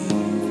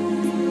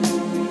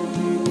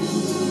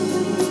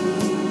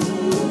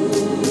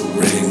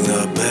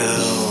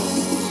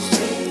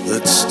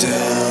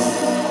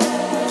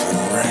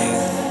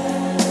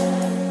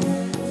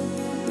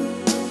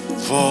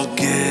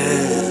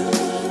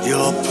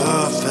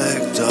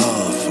perfect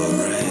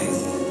offering.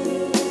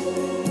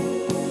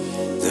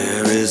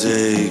 There is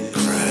a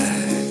crack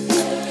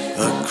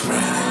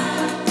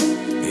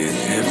in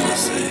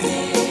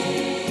everything.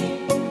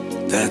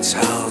 That's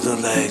how the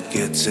light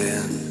gets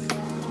in.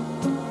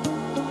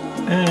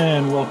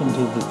 And welcome to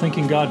the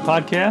Thinking God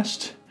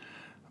podcast.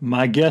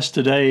 My guest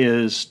today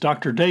is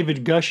Dr.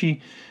 David Gushee.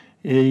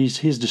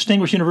 He's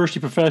Distinguished University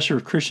Professor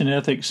of Christian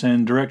Ethics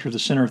and Director of the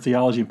Center of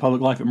Theology and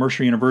Public Life at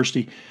Mercer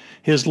University.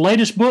 His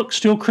latest book,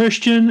 Still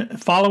Christian,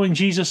 Following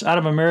Jesus Out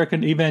of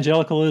American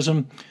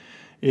Evangelicalism,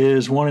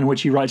 is one in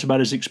which he writes about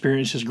his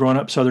experiences growing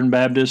up Southern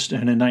Baptist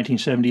and in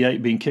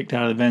 1978 being kicked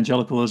out of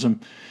evangelicalism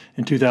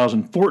in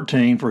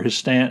 2014 for his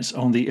stance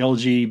on the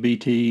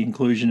LGBT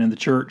inclusion in the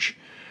church.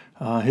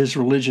 His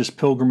religious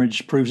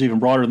pilgrimage proves even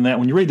broader than that.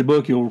 When you read the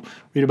book, you'll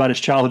read about his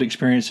childhood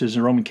experiences as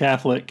a Roman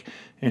Catholic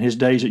and his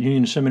days at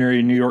Union Seminary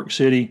in New York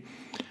City,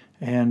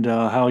 and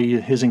how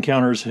his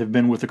encounters have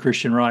been with the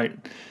Christian right.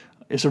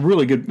 It's a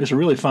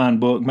really fine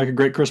book. Make a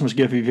great Christmas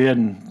gift if you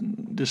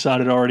hadn't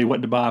decided already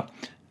what to buy.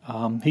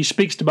 He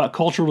speaks about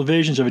cultural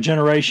divisions of a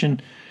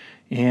generation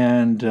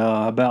and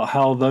about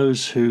how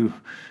those who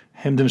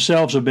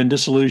themselves have been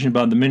disillusioned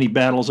by the many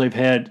battles they've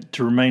had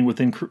to remain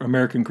within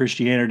American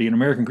Christianity, and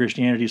American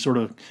Christianity is sort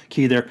of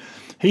key there.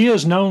 He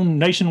is known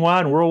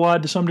nationwide and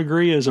worldwide to some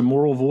degree as a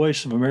moral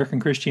voice of American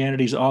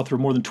Christianity. He's the author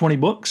of more than 20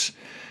 books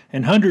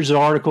and hundreds of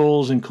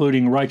articles,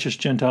 including Righteous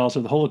Gentiles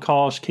of the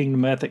Holocaust,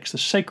 Kingdom Ethics, The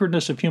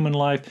Sacredness of Human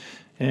Life,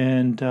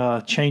 and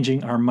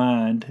Changing Our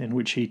Mind, in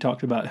which he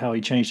talked about how he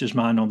changed his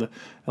mind on the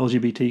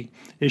LGBT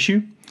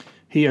issue.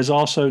 He is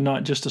also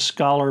not just a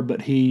scholar,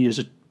 but he is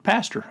a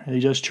pastor. He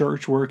does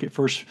church work at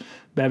First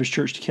Baptist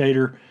Church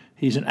Decatur.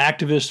 He's an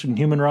activist in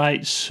human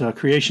rights,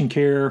 creation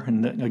care,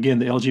 and again,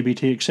 the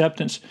LGBT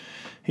acceptance.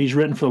 He's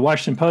written for the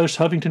Washington Post,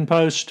 Huffington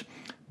Post,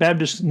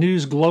 Baptist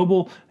News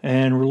Global,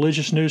 and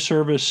Religious News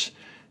Service.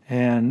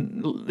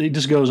 And it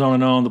just goes on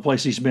and on, the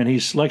places he's been.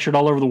 He's lectured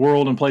all over the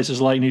world in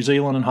places like New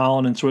Zealand and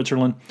Holland and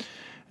Switzerland.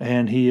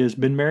 And he has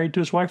been married to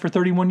his wife for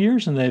 31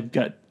 years, and they've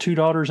got 2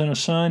 daughters and a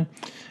son.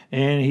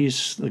 And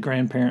he's the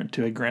grandparent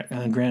to a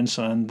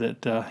grandson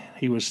that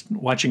he was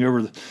watching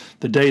over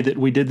the day that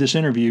we did this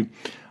interview.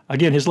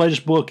 Again, his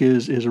latest book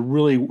is a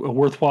really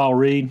worthwhile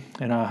read,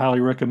 and I highly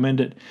recommend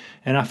it.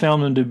 And I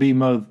found him to be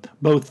both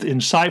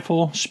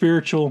insightful,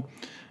 spiritual,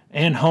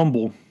 and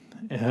humble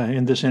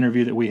in this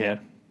interview that we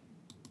had.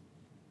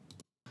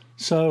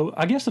 So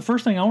I guess the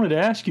first thing I wanted to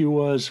ask you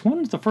was, when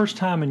was the first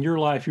time in your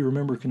life you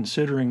remember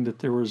considering that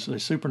there was a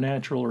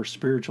supernatural or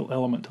spiritual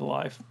element to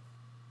life?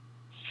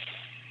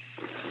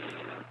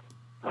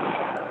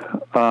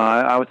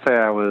 I would say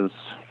I was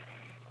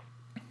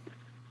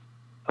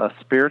a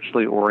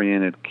spiritually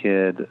oriented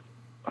kid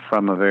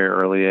from a very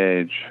early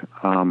age.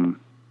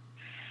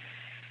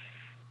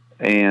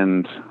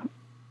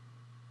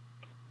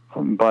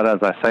 But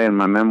as I say in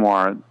my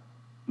memoir,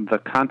 the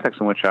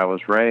context in which I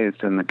was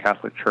raised in the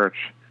Catholic Church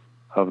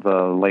of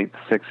the late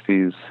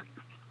 60s,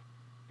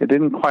 it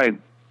didn't quite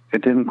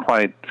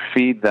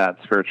feed that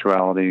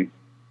spirituality.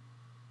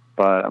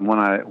 But when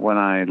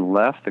I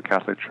left the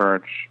Catholic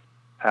Church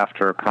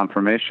after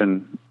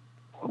confirmation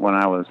when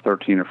I was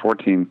 13 or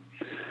 14,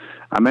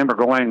 I remember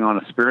going on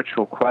a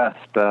spiritual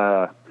quest,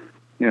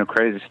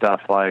 crazy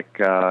stuff like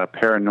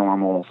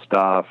paranormal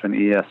stuff and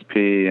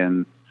ESP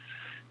and,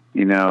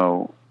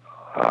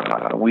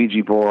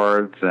 Ouija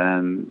boards.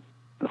 And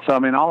so,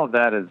 all of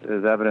that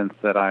is evidence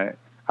that I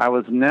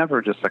was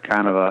never just a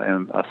kind of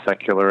a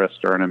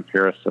secularist or an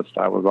empiricist.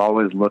 I was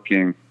always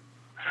looking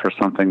for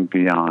something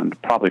beyond,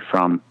 probably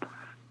from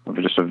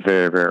just a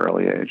very, very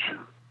early age.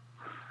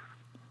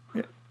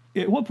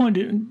 At what point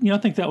I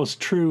think that was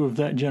true of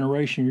that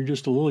generation. You're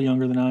just a little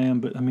younger than I am,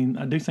 but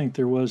I do think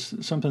there was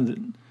something that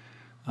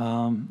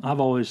I've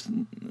always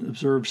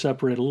observed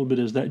separate a little bit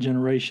as that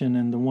generation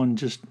and the one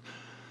just,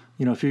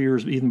 a few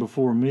years even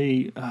before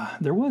me.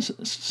 There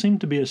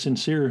seemed to be a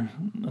sincere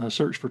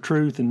search for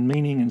truth and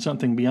meaning and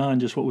something beyond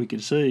just what we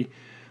could see.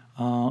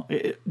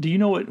 Do you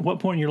know at what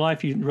point in your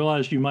life you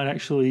realized you might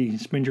actually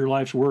spend your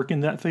life's work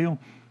in that field?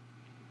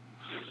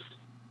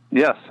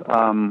 Yes.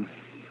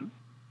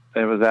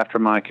 It was after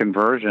my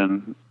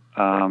conversion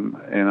in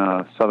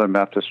a Southern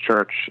Baptist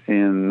church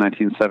in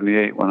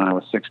 1978 when I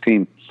was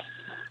 16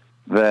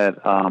 that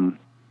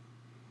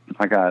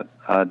I got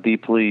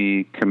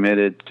deeply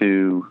committed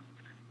to,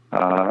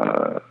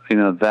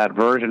 that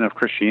version of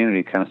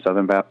Christianity, kind of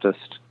Southern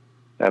Baptist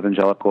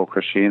evangelical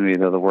Christianity,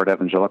 though the word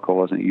evangelical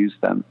wasn't used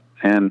then.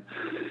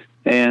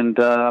 And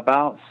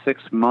about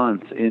 6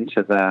 months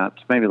into that,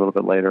 maybe a little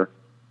bit later,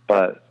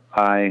 but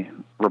I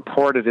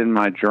reported in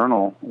my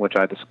journal, which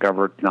I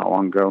discovered not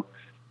long ago,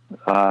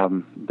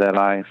 that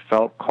I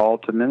felt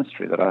called to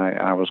ministry, that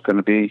I was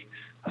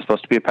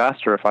supposed to be a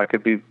pastor. If I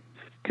could be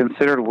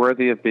considered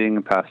worthy of being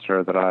a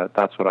pastor,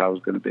 that's what I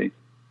was going to be.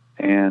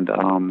 And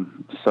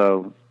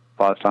so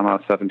by the time I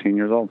was 17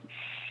 years old.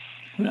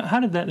 How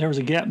did that, there was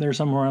a gap there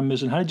somewhere I'm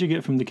missing. How did you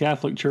get from the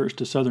Catholic Church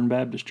to Southern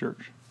Baptist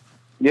Church?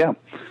 Yeah.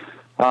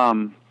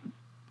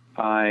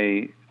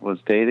 I was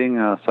dating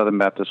a Southern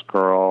Baptist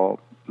girl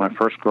my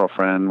first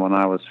girlfriend when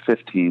I was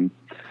 15.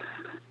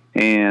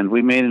 And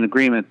we made an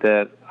agreement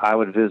that I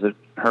would visit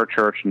her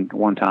church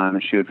one time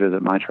and she would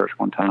visit my church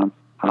one time.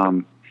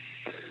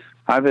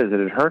 I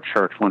visited her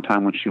church one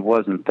time when she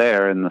wasn't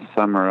there in the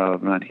summer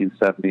of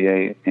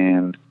 1978,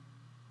 and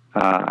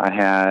I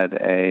had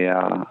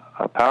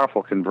a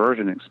powerful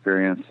conversion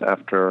experience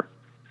after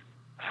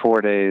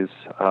 4 days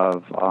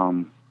of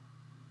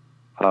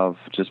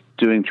just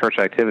doing church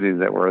activities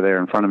that were there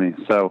in front of me.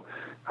 So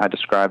I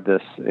described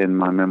this in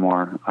my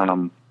memoir,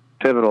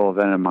 pivotal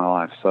event in my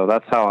life. So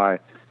that's how I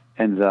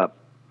ended up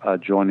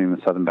joining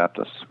the Southern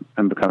Baptists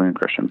and becoming a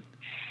Christian.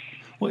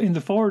 Well, in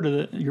the forward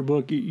of your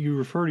book, you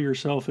refer to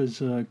yourself as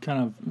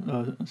kind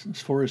of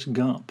Forrest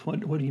Gump. What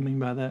do you mean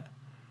by that?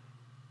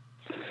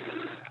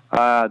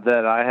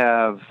 That I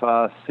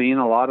have seen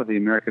a lot of the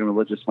American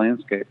religious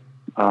landscape.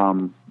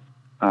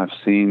 I've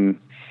seen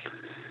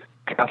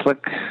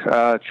Catholic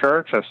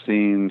Church. I've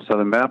seen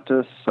Southern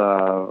Baptists.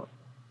 The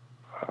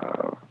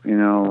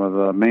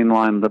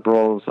mainline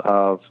liberals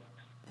of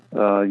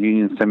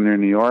Union Seminary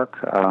in New York.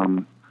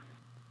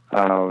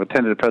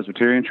 Attended a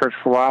Presbyterian church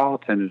for a while.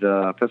 Attended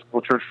a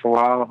Episcopal church for a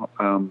while.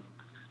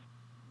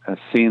 I've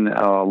seen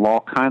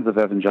all kinds of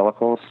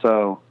evangelicals.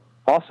 So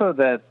also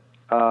that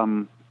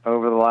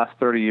over the last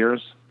 30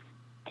 years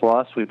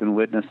plus, we've been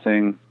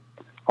witnessing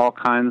all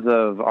kinds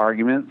of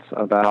arguments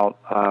about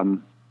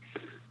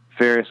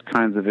various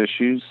kinds of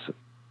issues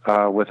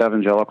with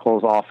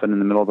evangelicals, often in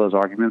the middle of those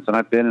arguments. And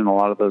I've been in a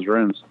lot of those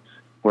rooms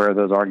where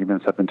those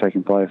arguments have been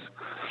taking place.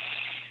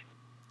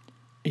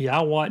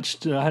 Yeah,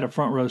 I had a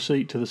front row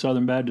seat to the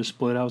Southern Baptist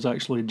split. I was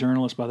actually a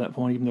journalist by that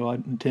point, even though I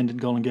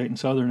attended Golden Gate and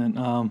Southern. And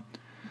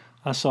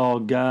I saw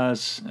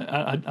guys,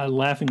 I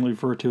laughingly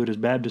refer to it as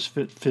Baptist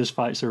fist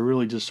fights. They're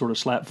really just sort of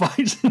slap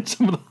fights in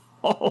some of the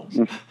halls.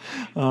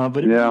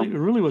 But it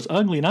really was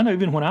ugly. And I know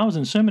even when I was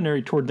in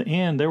seminary toward the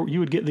end, you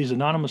would get these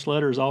anonymous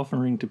letters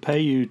offering to pay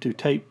you to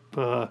tape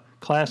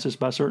classes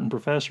by certain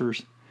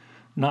professors,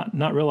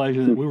 not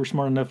realizing that we were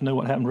smart enough to know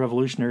what happened to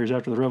revolutionaries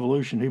after the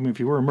revolution, even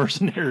if you were a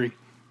mercenary.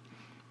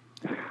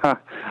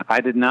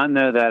 I did not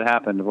know that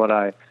happened. What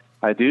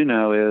I do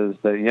know is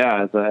that,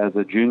 as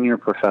a junior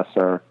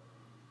professor,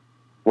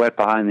 wet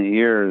behind the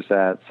ears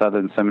at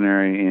Southern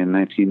Seminary in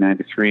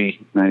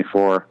 1993,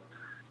 94,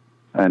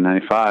 and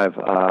 95,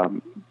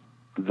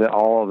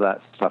 all of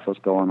that stuff was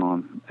going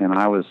on, and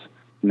I was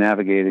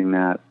navigating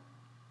that,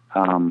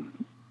 and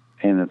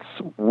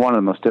it's one of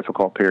the most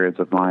difficult periods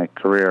of my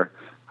career.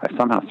 I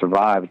somehow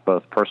survived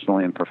both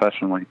personally and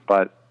professionally,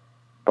 but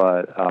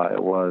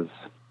it was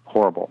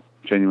horrible.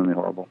 Genuinely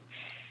horrible.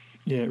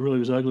 Yeah, it really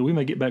was ugly. We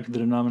may get back to the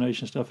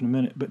denomination stuff in a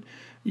minute, but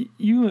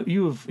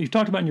you've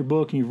talked about in your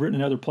book, and you've written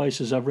in other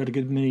places. I've read a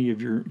good many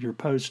of your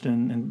posts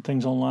and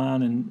things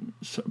online, and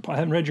so I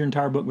haven't read your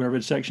entire book, but I've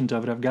read sections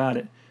of it. I've got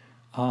it,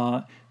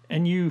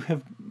 and you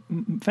have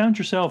found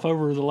yourself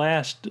over the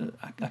last.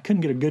 I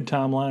couldn't get a good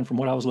timeline from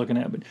what I was looking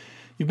at, but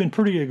you've been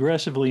pretty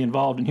aggressively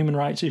involved in human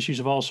rights issues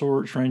of all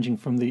sorts, ranging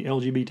from the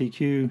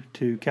LGBTQ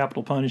to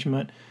capital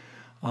punishment.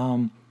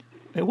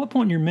 At what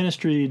point in your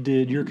ministry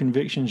did your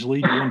convictions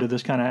lead you into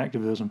this kind of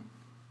activism?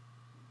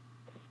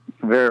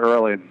 Very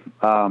early.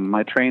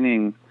 My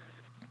training,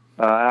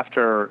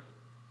 after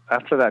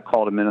that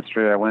call to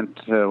ministry, I went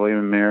to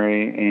William &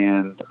 Mary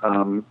and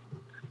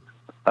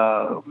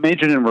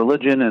majored in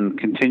religion and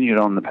continued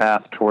on the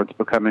path towards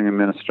becoming a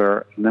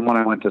minister. And then when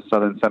I went to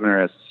Southern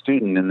Seminary as a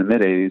student in the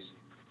mid-'80s,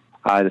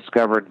 I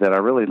discovered that I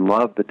really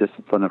loved the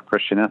discipline of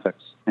Christian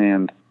ethics,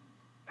 and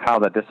how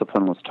that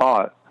discipline was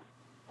taught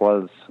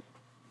was,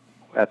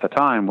 at the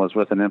time, was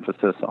with an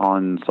emphasis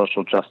on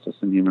social justice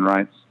and human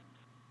rights.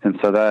 And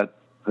so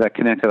that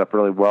connected up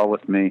really well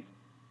with me.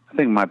 I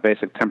think my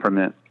basic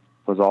temperament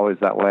was always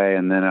that way,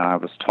 and then I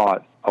was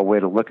taught a way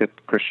to look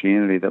at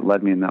Christianity that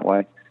led me in that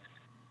way.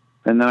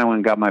 And then I went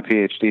and got my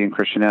PhD in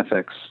Christian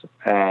ethics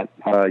at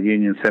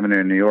Union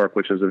Seminary in New York,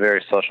 which is a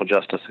very social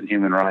justice and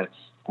human rights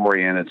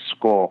oriented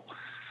school.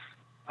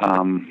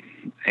 And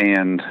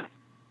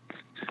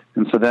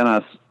so then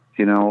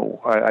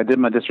I did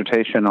my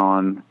dissertation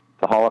on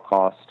the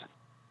Holocaust,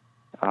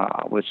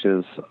 which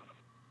is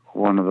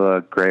one of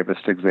the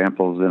gravest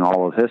examples in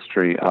all of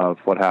history of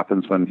what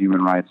happens when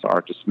human rights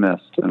are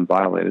dismissed and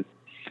violated.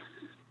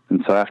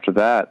 And so after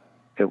that,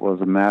 it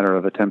was a matter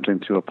of attempting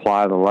to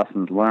apply the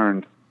lessons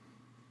learned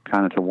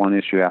kind of to one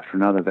issue after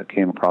another that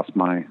came across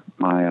my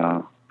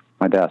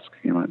desk,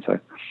 you might say.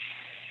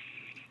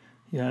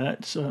 Yeah,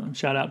 that's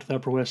shout out to the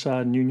Upper West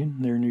Side and Union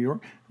there in New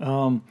York.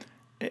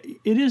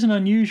 It is an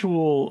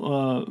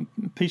unusual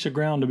piece of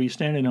ground to be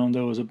standing on,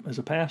 though, as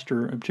a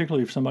pastor,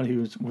 particularly for somebody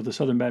who's with a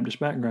Southern Baptist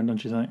background,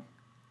 don't you think?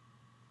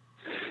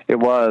 It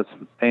was,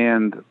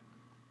 and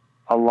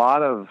a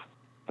lot of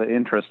the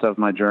interest of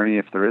my journey,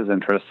 if there is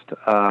interest,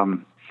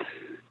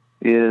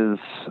 is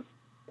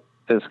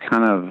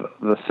kind of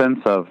the sense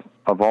of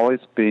always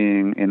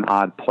being in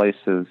odd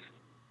places.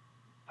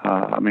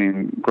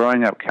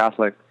 Growing up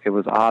Catholic, it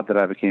was odd that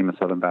I became a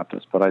Southern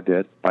Baptist, but I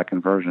did by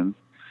conversion.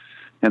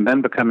 And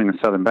then becoming a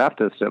Southern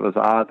Baptist, it was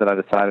odd that I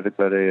decided to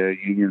go to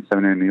Union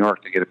Seminary in New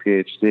York to get a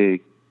PhD.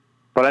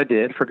 but I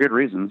did for good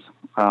reasons,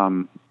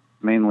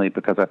 mainly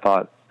because I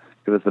thought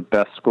it was the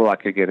best school I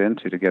could get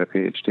into to get a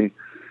PhD.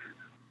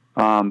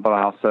 But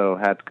I also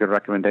had good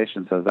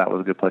recommendations as that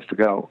was a good place to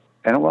go,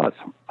 and it was.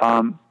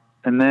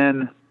 And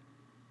then,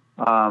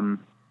 so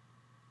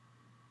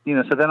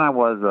then I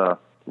was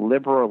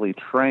liberally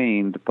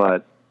trained,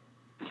 but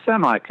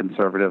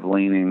semi-conservative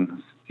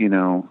leaning,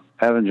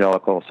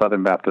 evangelical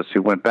Southern Baptist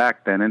who went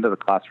back then into the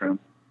classroom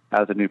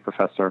as a new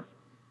professor,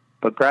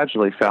 but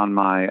gradually found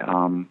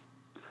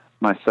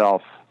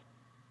myself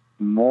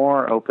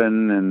more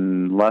open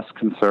and less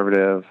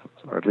conservative,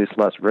 or at least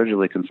less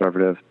rigidly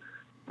conservative,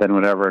 than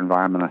whatever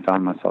environment I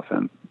found myself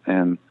in.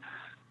 And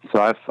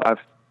so I've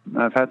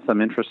had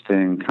some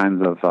interesting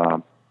kinds of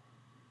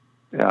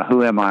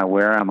who am I,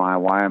 where am I,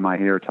 why am I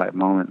here type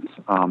moments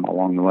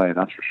along the way.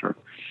 That's for sure.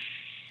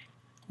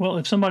 Well,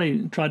 if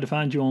somebody tried to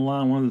find you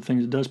online, one of the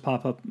things that does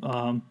pop up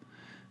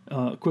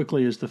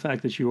quickly is the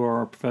fact that you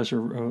are a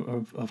professor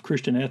of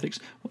Christian ethics.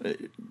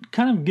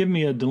 Kind of give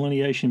me a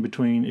delineation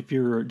between if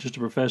you're just a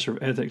professor of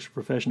ethics, or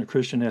profession of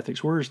Christian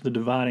ethics. Where's the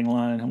dividing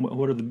line, and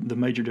what are the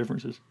major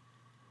differences?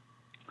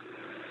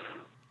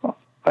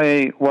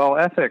 Well,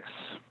 ethics,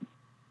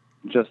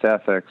 just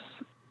ethics,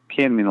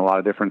 can mean a lot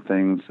of different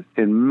things.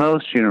 In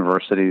most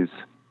universities,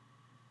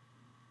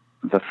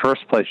 the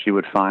first place you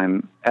would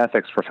find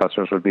ethics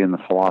professors would be in the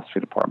philosophy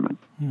department.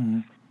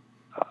 Mm-hmm.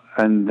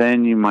 And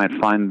then you might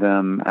find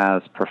them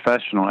as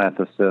professional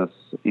ethicists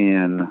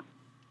in,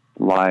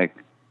 like,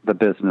 the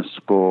business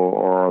school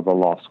or the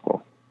law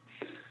school.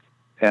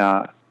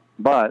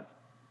 But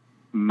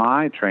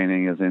my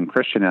training is in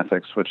Christian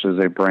ethics, which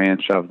is a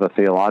branch of the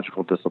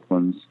theological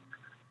disciplines.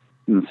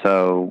 And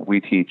so we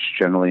teach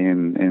generally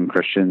in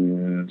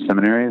Christian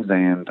seminaries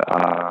and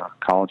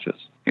colleges.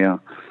 Yeah.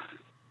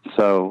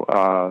 So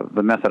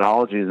the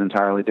methodology is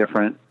entirely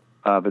different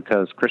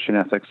because Christian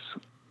ethics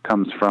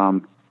comes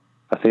from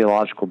a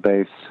theological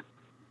base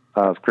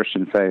of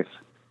Christian faith,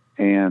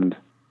 and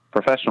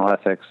professional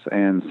ethics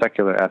and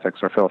secular ethics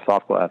or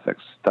philosophical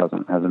ethics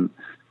hasn't.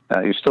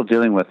 You're still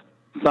dealing with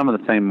some of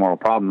the same moral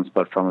problems,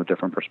 but from a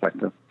different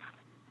perspective.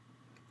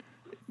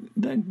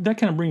 That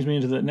kind of brings me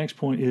into that next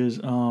point is,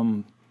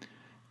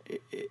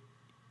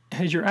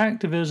 has your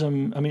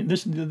activism,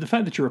 the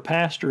fact that you're a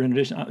pastor, in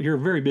addition, you're a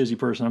very busy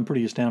person. I'm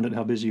pretty astounded at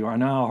how busy you are. I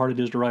know how hard it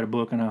is to write a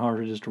book and how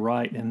hard it is to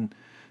write, and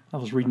I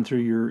was reading through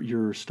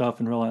your stuff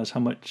and realized how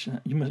much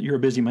you're a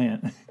busy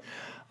man.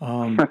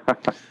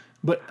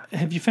 But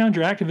have you found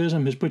your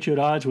activism has put you at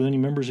odds with any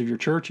members of your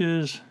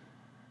churches?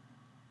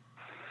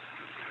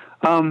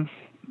 I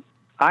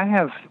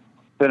have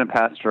been a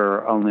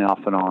pastor only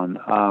off and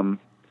on.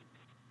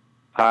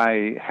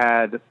 I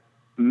had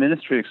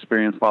ministry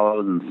experience while I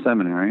was in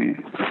seminary.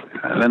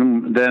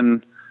 And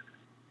then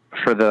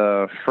for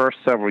the first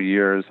several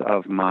years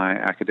of my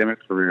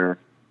academic career,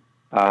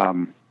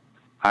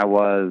 I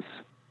was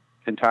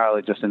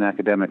entirely just an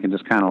academic and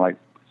just kind of like,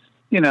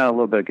 a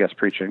little bit of guest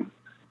preaching.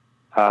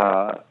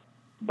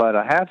 But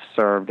I have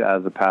served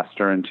as a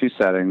pastor in two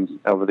settings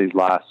over these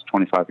last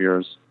 25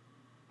 years.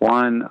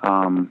 One,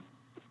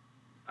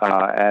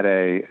 at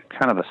a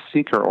kind of a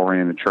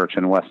seeker-oriented church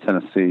in West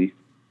Tennessee,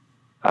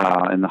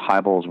 in the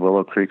Hybels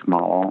Willow Creek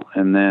model,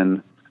 and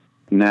then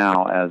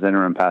now as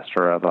interim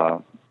pastor of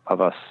a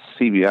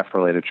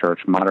CBF-related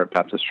church, Moderate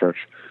Baptist Church,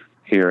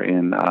 here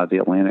in the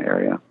Atlanta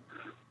area.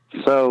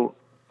 So,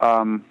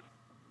 I've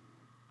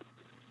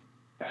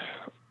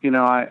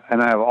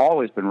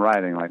always been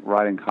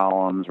writing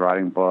columns,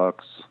 writing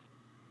books,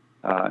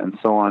 and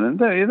so on. And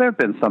there have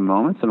been some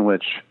moments in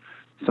which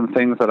some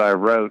things that I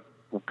wrote,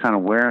 kind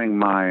of wearing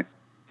my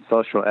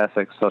social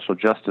ethics, social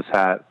justice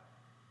hat,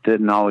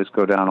 didn't always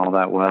go down all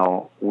that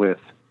well with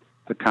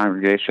the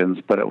congregations,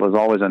 but it was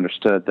always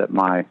understood that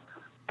my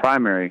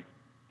primary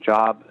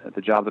job,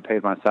 the job that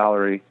paid my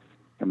salary,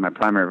 and my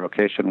primary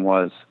vocation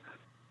was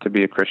to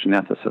be a Christian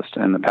ethicist,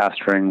 and the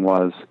pastoring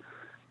was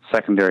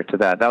secondary to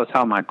that. That was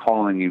how my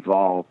calling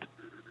evolved.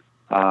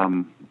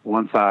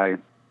 Once I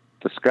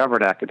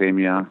discovered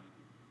academia,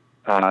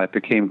 it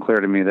became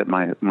clear to me that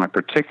my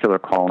particular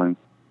calling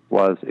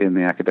was in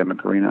the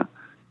academic arena.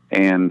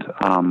 And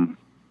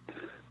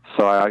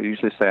so I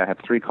usually say I have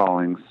three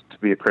callings: to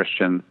be a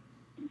Christian,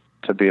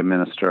 to be a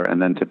minister, and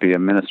then to be a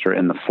minister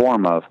in the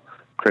form of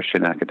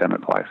Christian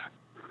academic life.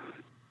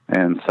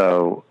 And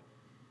so,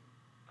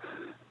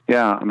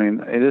 yeah,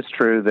 it is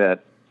true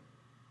that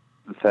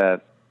a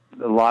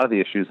lot of the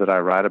issues that I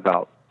write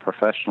about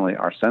professionally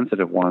are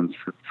sensitive ones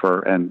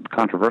and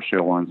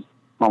controversial ones.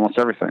 Almost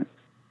everything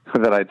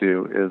that I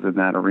do is in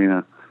that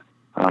arena.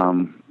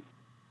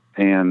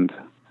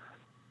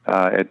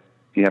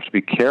 You have to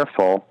be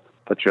careful,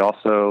 but you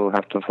also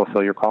have to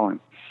fulfill your calling.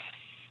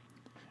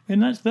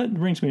 And that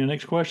brings me to the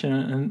next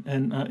question.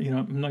 And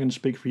I'm not going to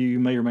speak for you. You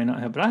may or may not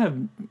have, but I have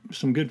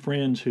some good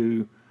friends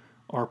who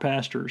are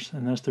pastors,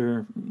 and that's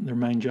their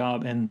main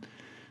job. And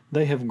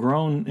they have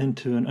grown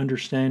into an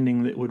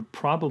understanding that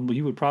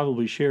you would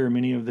probably share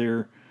many of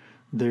their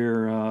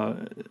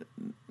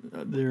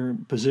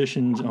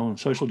positions on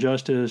social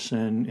justice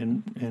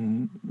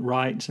and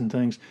rights and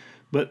things.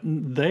 but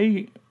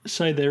they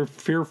say they're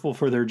fearful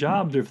for their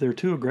jobs if they're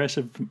too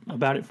aggressive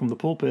about it from the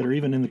pulpit or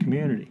even in the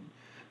community.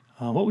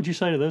 What would you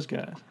say to those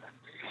guys?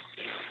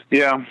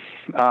 Yeah,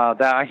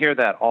 I hear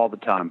that all the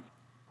time.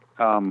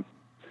 And,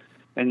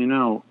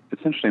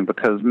 it's interesting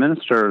because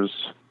ministers,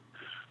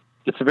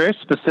 it's a very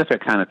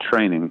specific kind of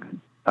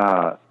training.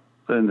 At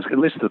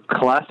least the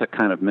classic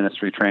kind of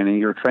ministry training,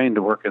 you're trained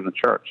to work in the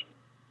church.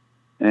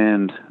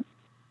 And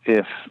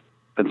so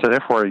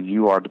therefore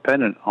you are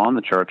dependent on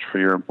the church for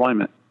your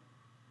employment.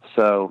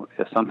 So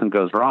if something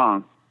goes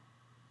wrong,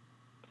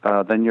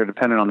 then you're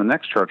dependent on the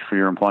next church for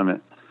your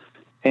employment.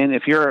 And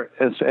if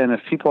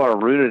people are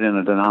rooted in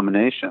a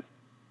denomination,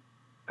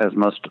 as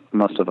most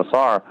of us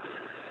are,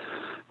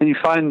 and you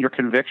find your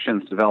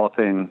convictions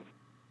developing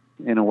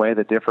in a way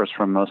that differs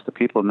from most of the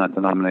people in that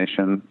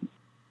denomination,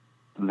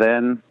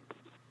 then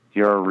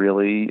you're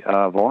really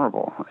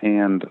vulnerable.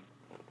 And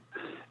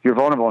you're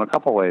vulnerable in a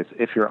couple ways.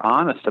 If you're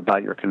honest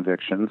about your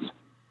convictions,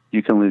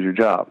 you can lose your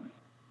job.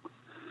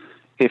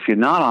 If you're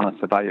not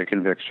honest about your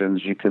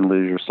convictions, you can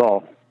lose your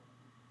soul,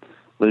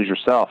 lose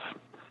yourself,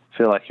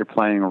 feel like you're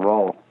playing a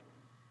role,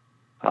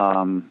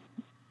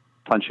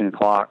 punching a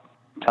clock,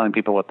 telling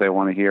people what they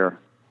want to hear.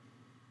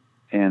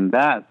 And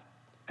that,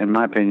 in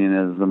my opinion,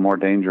 is the more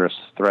dangerous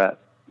threat,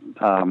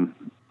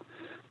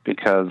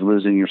 because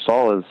losing your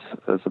soul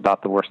is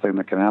about the worst thing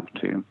that can happen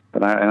to you.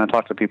 I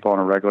talk to people on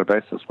a regular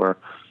basis where,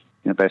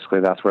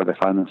 basically that's where they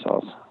find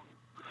themselves.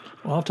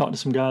 Well, I've talked to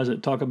some guys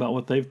that talk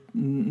about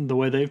the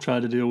way they've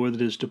tried to deal with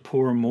it is to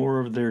pour more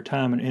of their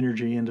time and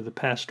energy into the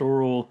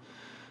pastoral,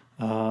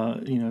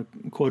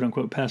 quote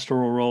unquote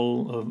pastoral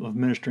role of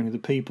ministering to the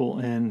people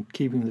and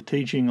keeping the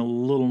teaching a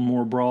little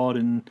more broad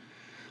and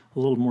a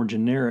little more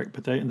generic.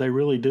 But they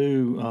really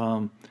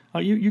do.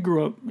 You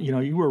grew up,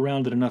 you were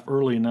around it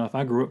early enough.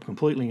 I grew up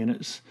completely in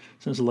it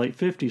since the late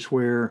 50s,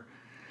 where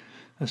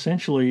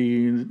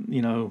essentially,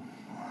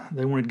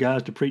 they wanted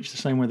guys to preach the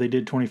same way they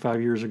did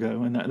 25 years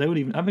ago. And I've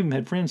even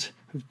had friends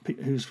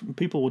whose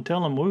people would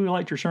tell them, well, we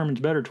liked your sermons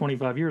better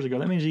 25 years ago.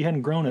 That means he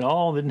hadn't grown at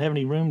all, didn't have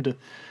any room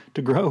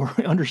to grow,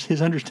 or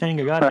his understanding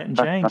of God hadn't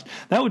changed.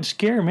 That would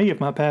scare me if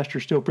my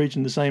pastor's still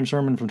preaching the same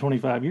sermon from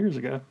 25 years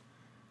ago.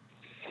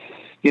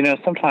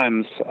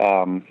 Sometimes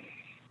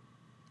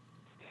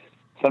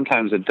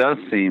it does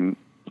seem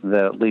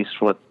that at least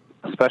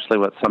especially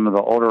what some of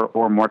the older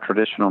or more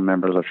traditional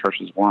members of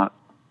churches want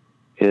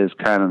is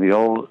kind of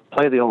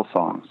play the old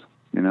songs,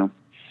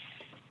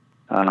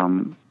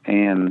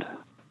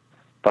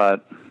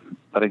 but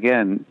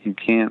again, you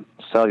can't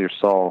sell your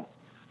soul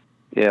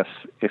if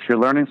you're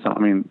learning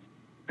something.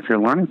 If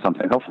you're learning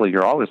something, hopefully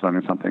you're always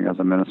learning something as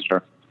a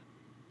minister.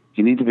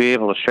 You need to be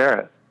able to share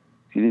it.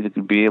 You need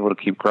to be able to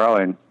keep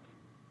growing,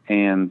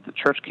 and the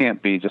church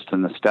can't be just a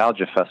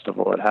nostalgia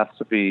festival. It has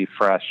to be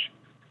fresh,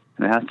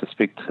 and it has to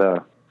speak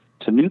to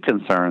new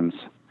concerns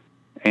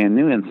and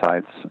new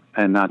insights,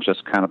 and not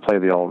just kind of play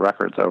the old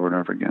records over and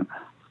over again.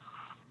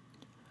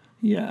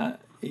 Yeah,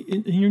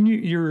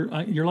 your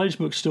latest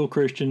book, Still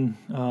Christian,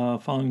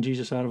 Following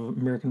Jesus Out of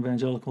American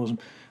Evangelicalism.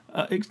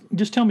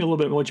 Just tell me a little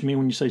bit about what you mean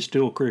when you say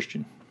still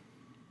Christian.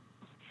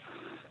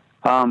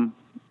 I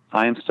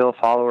am still a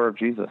follower of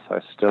Jesus. I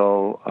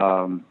still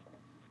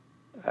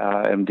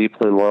am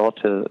deeply loyal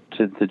to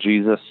the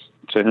Jesus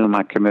to whom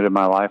I committed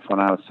my life when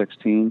I was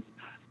 16.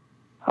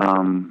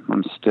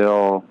 I'm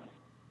still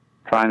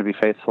trying to be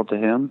faithful to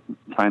him,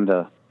 trying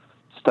to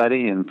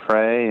study and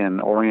pray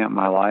and orient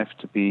my life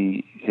to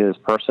be his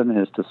person,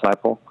 his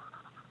disciple.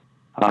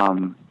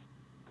 And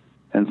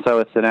so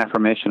it's an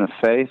affirmation of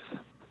faith,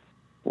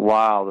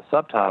 while the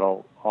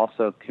subtitle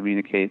also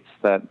communicates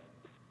that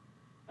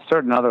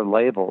certain other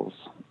labels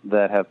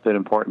that have been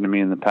important to me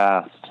in the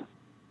past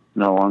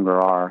no longer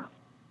are,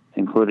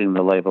 including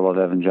the label of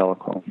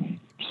evangelical.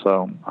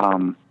 So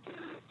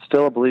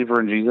still a believer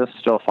in Jesus,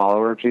 still a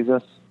follower of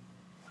Jesus,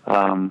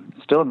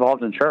 still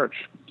involved in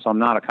church. So I'm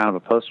not a kind of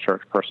a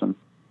post-church person,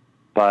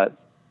 but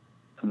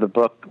the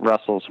book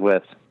wrestles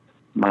with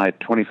my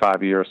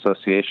 25-year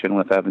association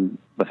with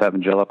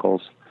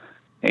evangelicals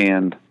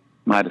and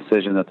my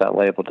decision that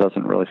label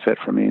doesn't really fit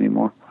for me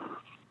anymore.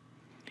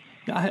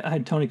 I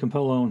had Tony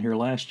Campolo on here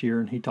last year,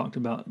 and he talked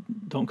about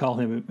don't call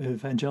him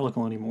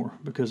evangelical anymore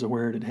because of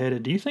where it had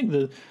headed. Do you think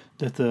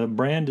that the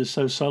brand is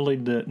so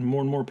sullied that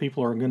more and more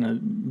people are going to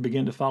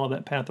begin to follow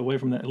that path away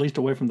from that, at least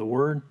away from the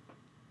Word?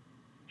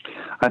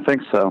 I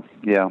think so.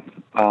 Yeah.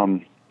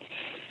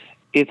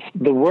 It's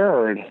the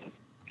word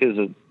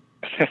is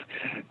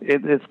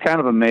it's kind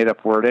of a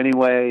made-up word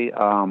anyway.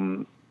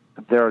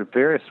 There are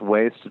various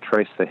ways to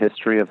trace the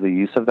history of the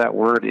use of that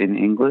word in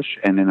English,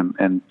 and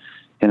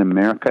in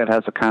America, it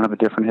has a kind of a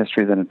different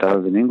history than it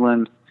does in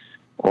England,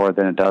 or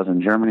than it does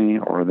in Germany,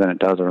 or than it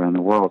does around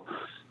the world.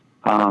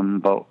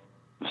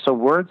 So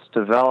words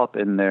develop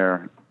in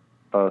their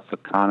both the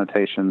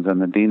connotations and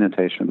the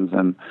denotations,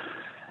 and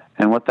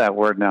what that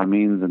word now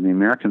means in the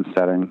American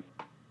setting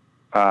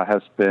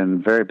has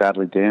been very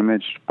badly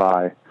damaged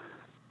by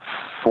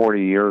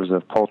 40 years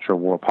of culture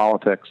war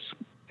politics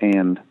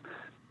and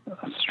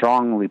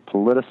strongly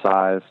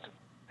politicized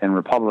and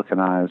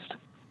republicanized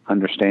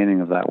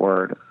understanding of that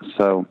word.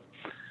 So,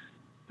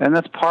 and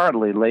that's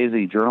partly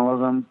lazy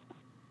journalism,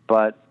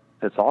 but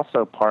it's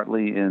also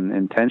partly in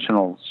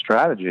intentional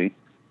strategy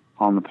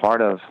on the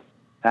part of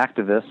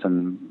activists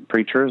and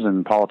preachers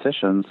and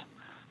politicians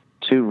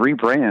to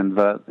rebrand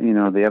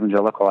the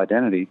evangelical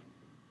identity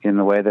in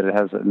the way that it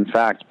has in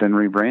fact been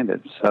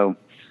rebranded. So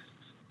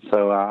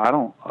I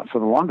don't. For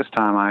the longest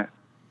time,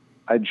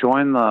 I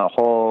joined the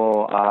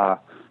whole.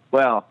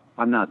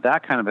 I'm not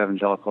that kind of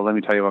evangelical. Let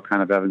me tell you what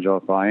kind of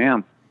evangelical I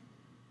am.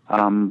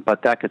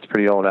 But that gets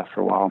pretty old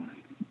after a while,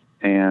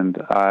 and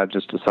I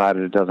just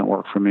decided it doesn't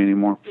work for me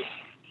anymore. Do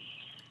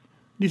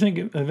you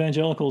think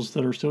evangelicals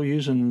that are still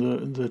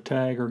using the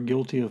tag are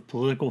guilty of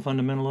political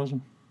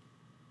fundamentalism?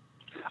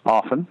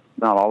 Often,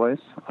 not always.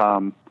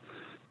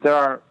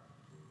 There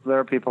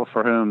are people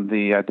for whom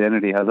the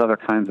identity has other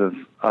kinds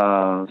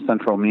of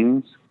central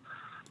meanings.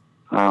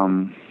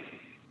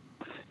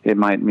 It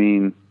might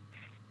mean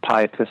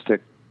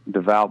pietistic,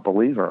 devout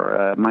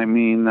believer. It might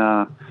mean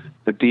the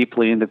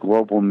deeply into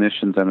global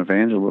missions and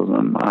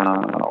evangelism,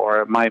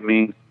 or it might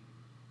mean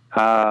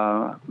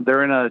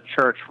they're in a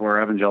church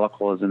where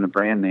evangelical is in the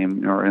brand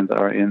name or in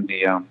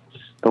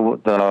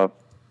the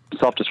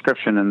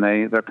self-description, and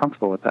they're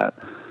comfortable with that.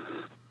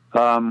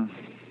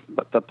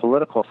 But the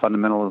political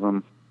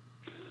fundamentalism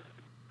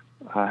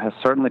has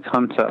certainly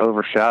come to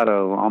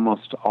overshadow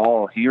almost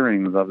all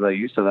hearings of the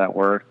use of that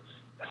word,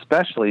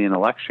 especially in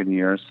election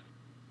years.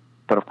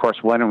 But of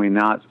course, when are we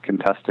not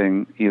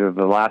contesting either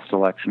the last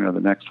election or the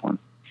next one?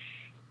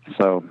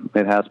 So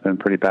it has been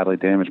pretty badly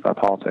damaged by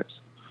politics.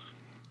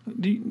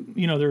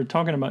 They're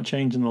talking about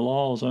changing the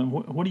laws.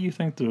 What do you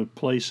think the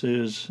place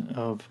is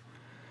of,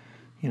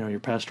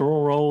 your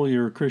pastoral role,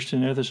 your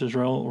Christian ethicist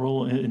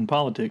role in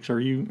politics? Do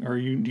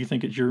you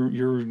think it's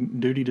your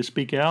duty to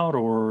speak out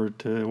or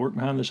to work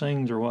behind the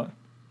scenes, or what?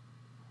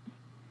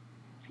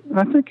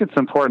 I think it's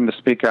important to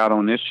speak out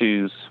on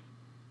issues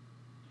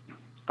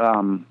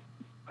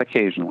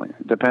occasionally.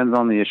 It depends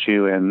on the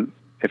issue, and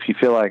if you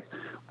feel like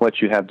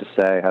what you have to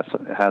say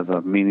has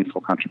a meaningful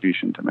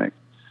contribution to make.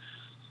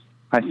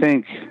 I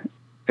think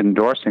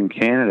endorsing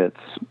candidates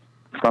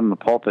from the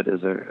pulpit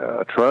is an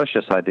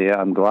atrocious idea.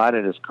 I'm glad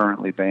it is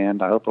currently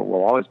banned. I hope it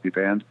will always be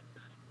banned.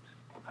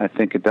 I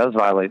think it does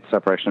violate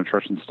separation of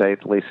church and state,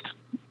 at least,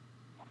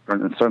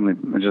 and certainly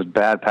just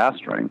bad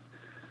pastoring.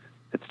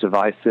 It's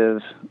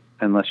divisive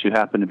unless you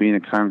happen to be in a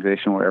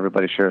congregation where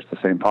everybody shares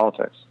the same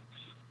politics.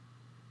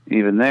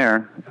 Even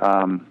there,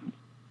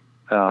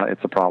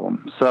 it's a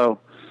problem. So,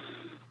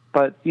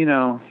 but,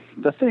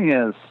 the thing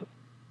is,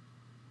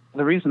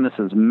 the reason this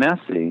is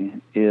messy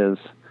is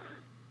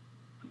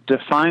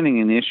defining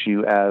an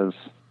issue as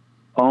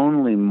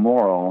only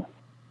moral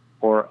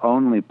or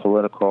only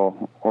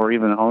political or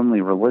even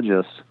only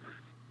religious.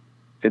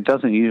 It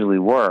doesn't usually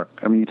work.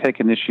 I mean, you take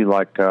an issue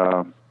like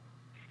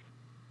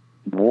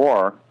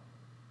war.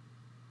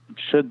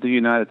 Should the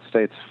United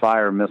States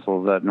fire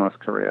missiles at North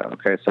Korea?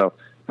 Okay, so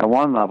at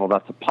one level,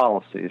 that's a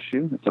policy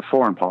issue. It's a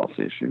foreign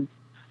policy issue.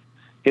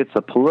 It's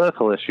a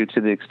political issue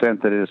to the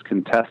extent that it is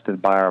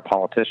contested by our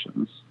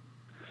politicians.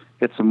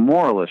 It's a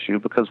moral issue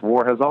because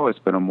war has always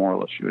been a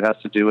moral issue. It has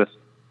to do with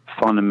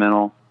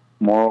fundamental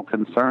moral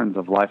concerns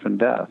of life and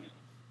death.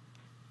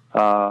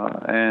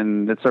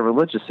 And it's a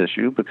religious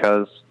issue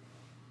because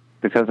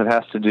it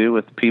has to do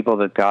with people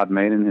that God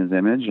made in his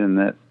image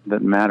and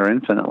that matter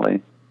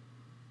infinitely.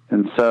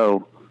 And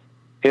so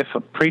if a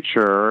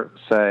preacher,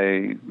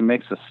 say,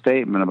 makes a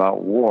statement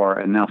about war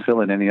and now fill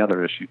in any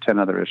other issue, 10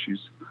 other issues,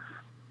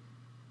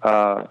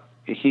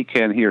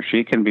 he or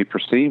she can be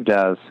perceived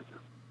as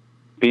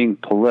being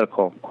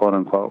political, quote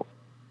unquote,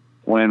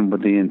 when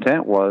the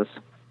intent was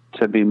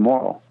to be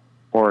moral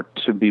or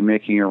to be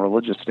making a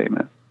religious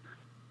statement.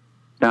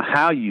 Now,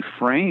 how you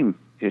frame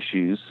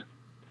issues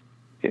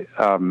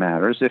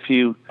matters. If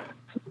you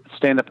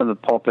stand up in the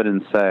pulpit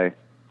and say,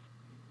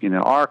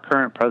 our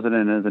current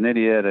president is an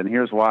idiot, and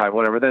here's why,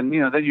 whatever, then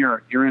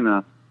you're in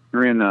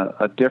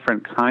a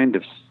different kind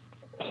of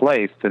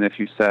place than if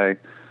you say,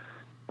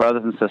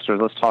 brothers and sisters,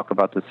 let's talk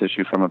about this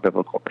issue from a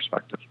biblical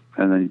perspective,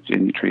 and then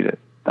you treat it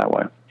that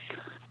way.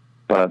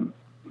 But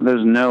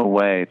there's no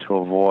way to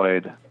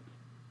avoid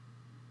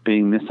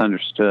being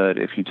misunderstood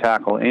if you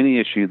tackle any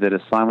issue that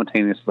is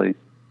simultaneously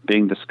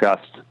being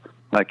discussed,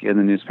 like in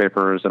the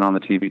newspapers and on the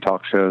TV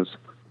talk shows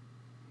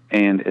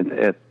and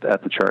at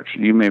the church.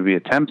 You may be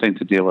attempting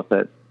to deal with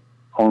it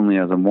only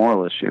as a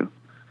moral issue,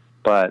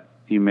 but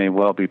you may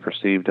well be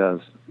perceived as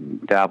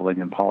dabbling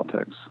in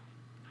politics.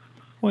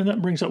 Well,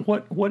 that brings up,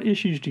 what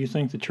issues do you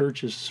think the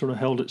church has sort of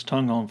held its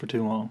tongue on for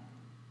too long?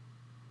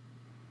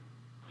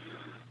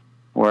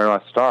 Where do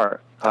I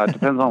start?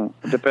 Depends on.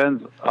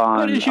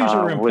 What issues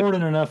are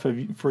important enough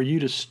for you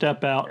to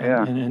step out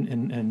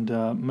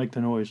and make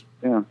the noise?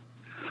 Yeah.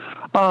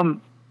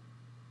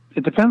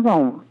 It depends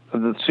on.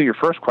 To your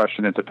first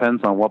question, it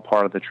depends on what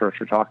part of the church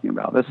you're talking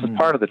about. This is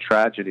part of the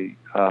tragedy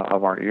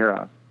of our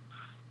era.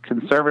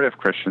 Conservative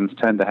Christians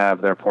tend to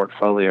have their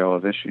portfolio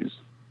of issues.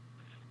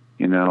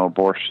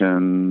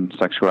 Abortion,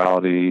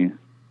 sexuality,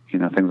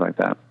 things like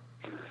that.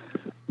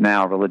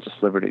 Now, religious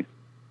liberty.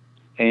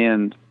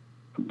 And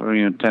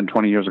 10,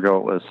 20 years ago,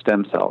 it was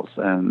stem cells,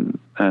 and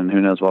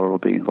who knows what it will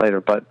be later.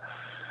 But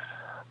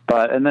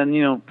and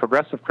then,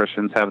 progressive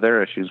Christians have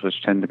their issues,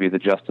 which tend to be the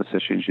justice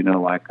issues,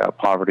 like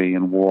poverty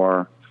and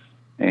war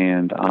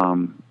and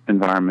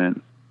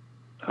environment,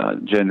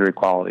 gender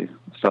equality,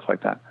 stuff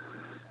like that.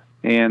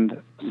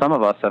 And some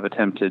of us have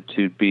attempted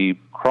to be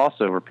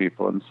crossover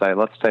people and say,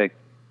 let's take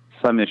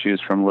some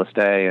issues from list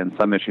A and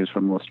some issues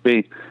from list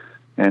B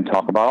and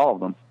talk about all of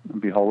them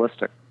and be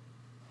holistic.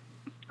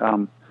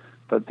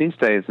 But these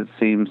days, it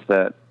seems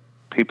that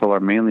people are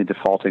mainly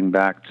defaulting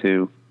back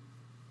to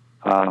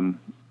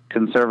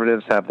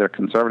conservatives have their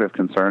conservative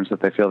concerns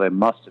that they feel they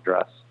must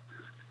address,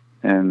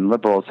 and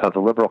liberals have the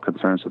liberal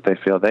concerns that they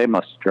feel they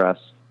must address,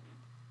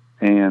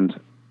 and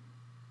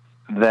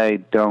they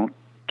don't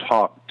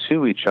talk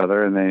to each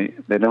other, and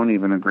they don't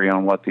even agree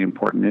on what the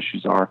important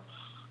issues are.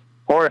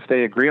 Or if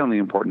they agree on the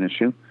important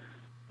issues,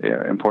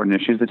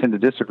 they tend to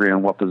disagree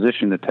on what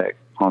position to take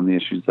on the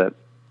issues that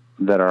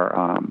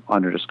are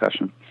under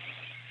discussion.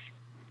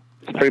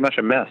 It's pretty much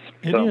a mess.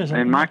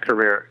 In my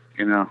career,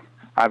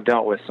 I've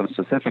dealt with some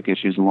specific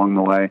issues along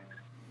the way.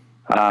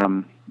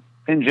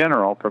 In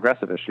general,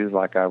 progressive issues,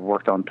 like I've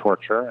worked on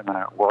torture, and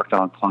I worked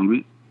on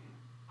climate,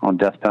 on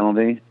death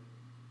penalty,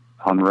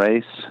 on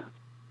race.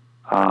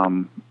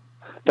 Done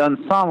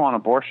some on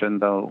abortion,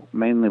 though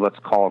mainly what's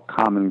called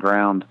common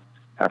ground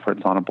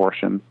efforts on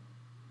abortion.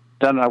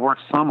 I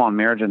worked some on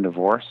marriage and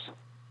divorce,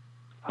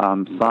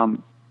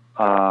 some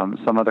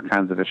other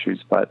kinds of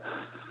issues, but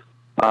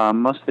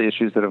most of the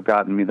issues that have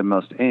gotten me the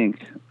most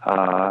ink,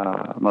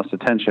 most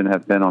attention,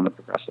 have been on the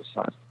progressive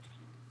side.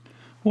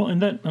 Well,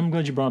 and I'm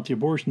glad you brought up the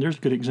abortion. There's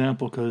a good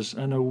example, because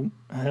I know,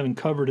 having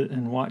covered it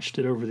and watched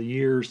it over the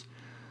years,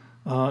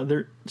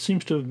 there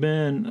seems to have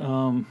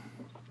been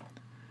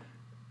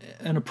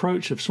an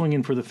approach of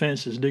swinging for the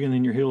fences, digging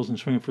in your heels and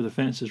swinging for the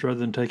fences, rather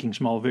than taking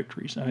small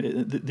victories.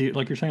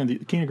 Like you're saying, you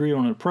can't agree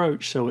on an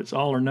approach, so it's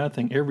all or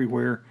nothing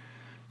everywhere.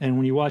 And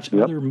when you watch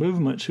other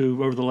movements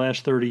who, over the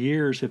last 30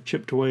 years, have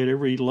chipped away at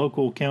every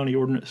local county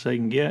ordinance they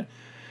can get,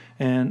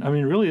 and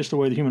really it's the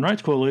way the Human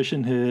Rights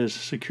Coalition has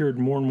secured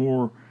more and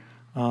more,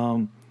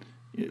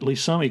 at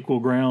least some equal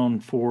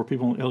ground for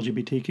people in the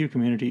LGBTQ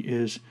community,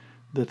 is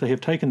that they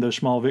have taken those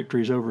small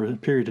victories over a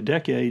period of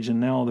decades, and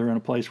now they're in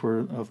a place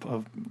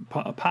of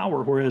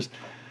power. Whereas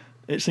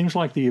it seems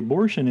like the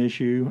abortion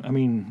issue,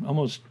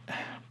 almost,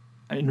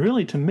 and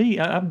really to me,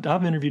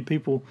 I've interviewed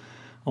people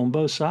on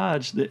both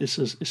sides, that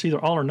it's either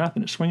all or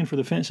nothing. It's swinging for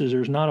the fences.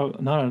 There's not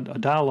a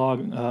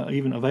dialogue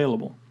even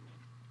available.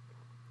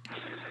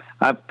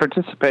 I've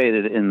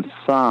participated in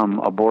some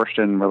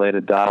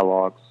abortion-related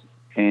dialogues,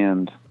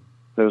 and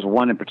there's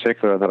one in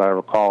particular that I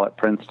recall at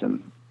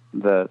Princeton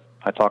that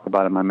I talk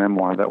about in my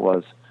memoir that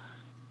was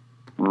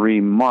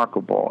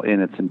remarkable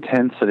in its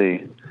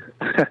intensity,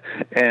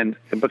 and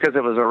because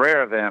it was a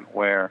rare event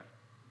where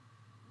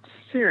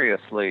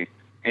seriously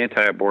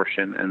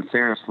anti-abortion and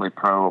seriously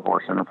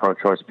pro-abortion or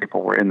pro-choice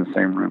people were in the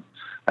same room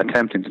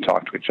attempting to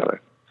talk to each other.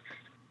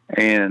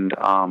 And,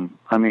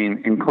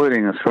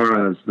 including as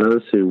far as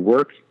those who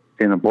work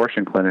in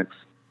abortion clinics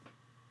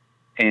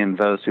and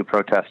those who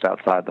protest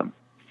outside them.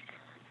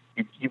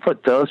 You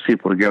put those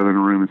people together in a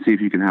room and see if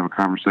you can have a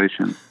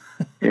conversation.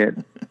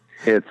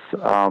 It's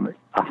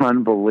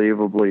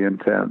unbelievably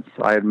intense.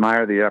 I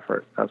admire the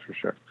effort, that's for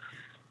sure.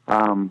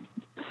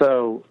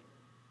 So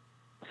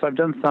I've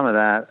done some of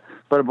that.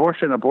 But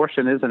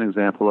abortion is an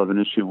example of an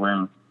issue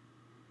where,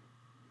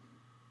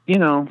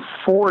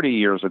 40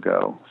 years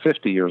ago,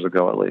 50 years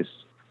ago at least,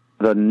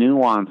 the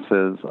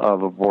nuances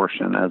of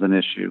abortion as an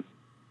issue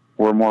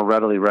were more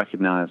readily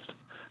recognized.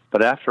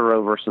 But after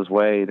Roe versus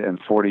Wade and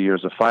 40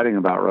 years of fighting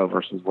about Roe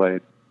versus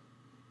Wade,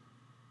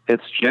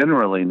 it's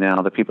generally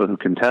now the people who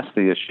contest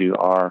the issue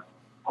are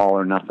all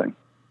or nothing.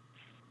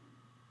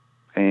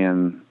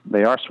 And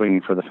they are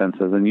swinging for the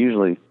fences and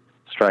usually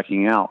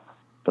striking out,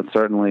 but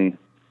certainly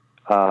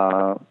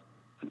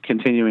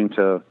continuing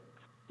to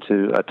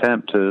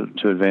attempt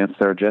to advance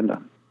their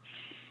agenda,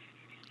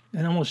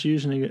 and almost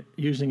using it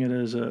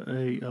as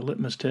a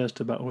litmus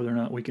test about whether or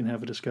not we can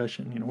have a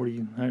discussion. Where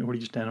do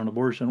you stand on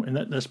abortion? And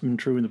that's been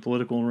true in the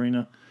political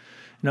arena.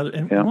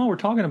 While we're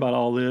talking about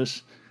all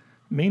this,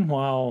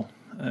 meanwhile,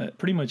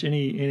 pretty much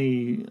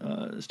any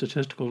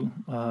statistical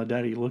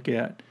data you look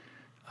at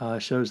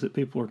shows that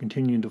people are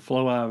continuing to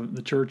flow out of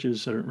the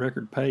churches at a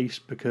record pace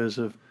because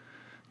of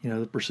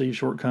the perceived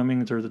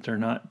shortcomings, or that they're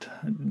not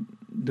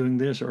doing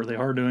this, or they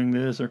are doing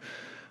this, or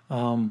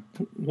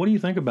what do you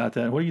think about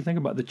that? What do you think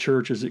about the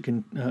church as it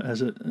can,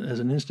 as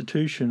an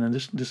institution? And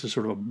this is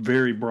sort of a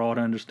very broad,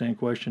 I understand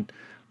question,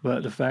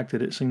 but the fact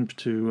that it seems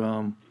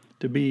to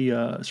be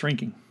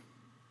shrinking.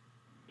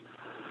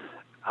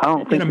 I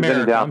don't think in there's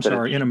any America. doubt I'm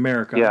sorry, in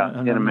America. Yeah,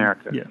 in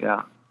America.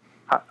 Yeah.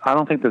 I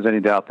don't think there's any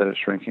doubt that it's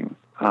shrinking.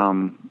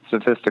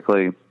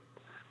 Statistically,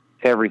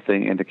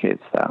 everything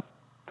indicates that.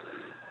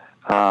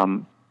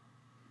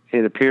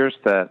 It appears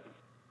that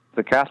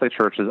the Catholic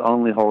Church is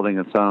only holding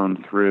its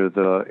own through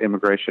the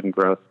immigration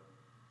growth.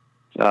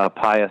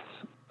 Pious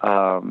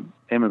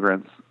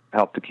immigrants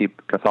help to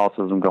keep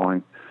Catholicism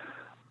going.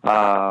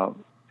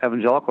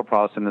 Evangelical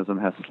Protestantism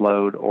has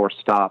slowed or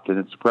stopped in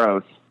its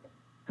growth,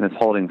 and it's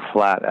holding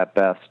flat at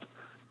best.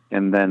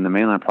 And then the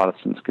mainline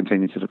Protestants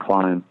continue to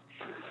decline.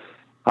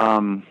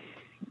 And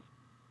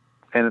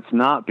it's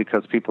not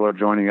because people are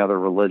joining other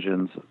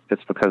religions.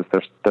 It's because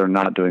they're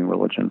not doing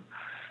religion.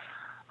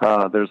 In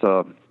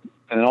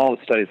all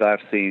the studies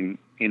I've seen,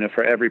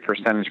 for every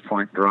percentage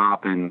point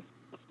drop in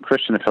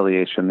Christian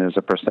affiliation, there's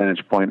a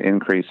percentage point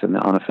increase in the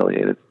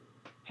unaffiliated.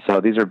 So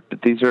these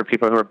are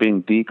people who are being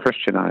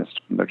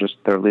de-Christianized.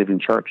 They're leaving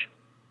church.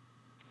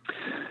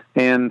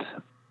 And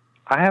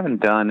I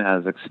haven't done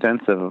as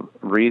extensive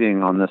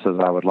reading on this as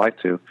I would like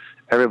to.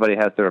 Everybody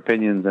has their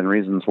opinions and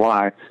reasons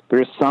why.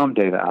 There is some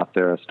data out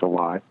there as to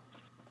why.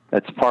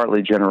 It's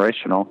partly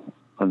generational.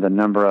 The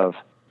number of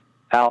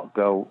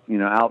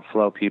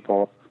outflow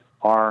people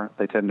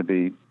they tend to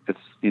be,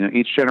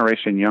 each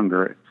generation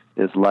younger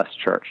is less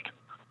churched.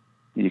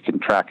 You can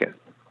track it.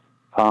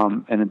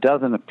 And it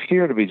doesn't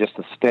appear to be just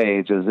a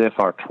stage, as if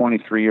our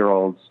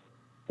 23-year-olds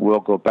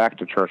will go back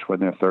to church when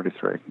they're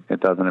 33.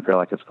 It doesn't appear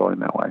like it's going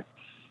that way.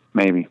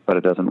 Maybe, but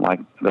it doesn't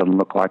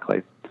look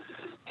likely.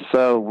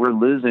 So we're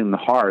losing the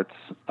hearts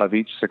of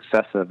each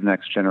successive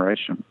next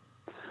generation.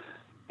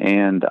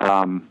 And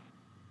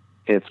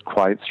it's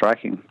quite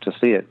striking to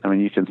see it. I mean,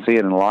 you can see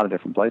it in a lot of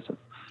different places.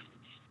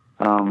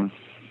 And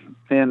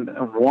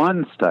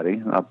one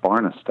study, a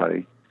Barna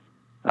study,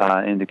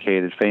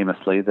 indicated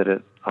famously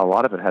that a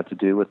lot of it had to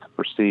do with the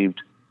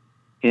perceived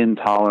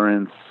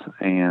intolerance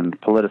and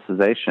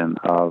politicization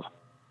of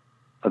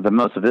the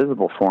most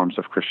visible forms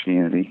of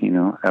Christianity,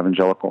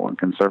 evangelical and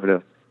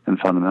conservative and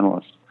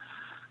fundamentalist.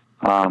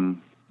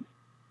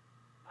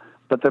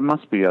 But there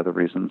must be other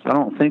reasons. I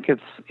don't think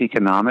it's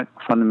economic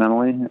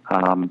fundamentally,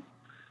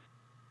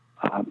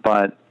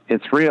 but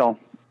it's real,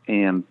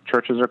 and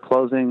churches are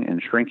closing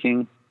and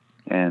shrinking,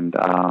 and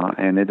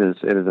it is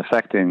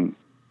affecting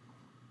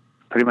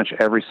pretty much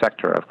every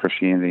sector of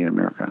Christianity in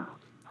America.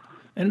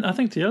 And I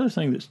think the other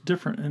thing that's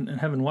different, and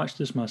having watched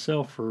this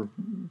myself for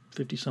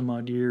 50 some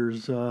odd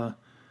years,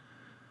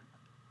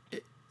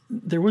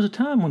 there was a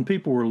time when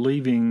people were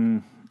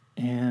leaving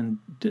and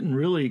didn't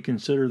really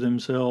consider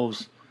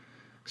themselves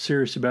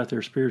serious about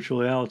their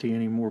spirituality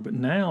anymore. But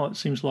now it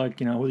seems like,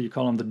 whether you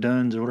call them the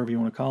Duns or whatever you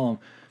want to call them,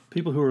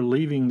 people who are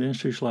leaving the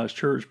institutionalized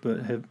church but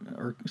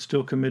are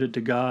still committed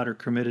to God or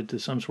committed to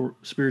some sort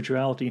of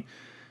spirituality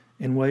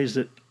in ways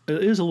that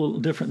is a little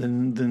different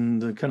than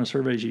the kind of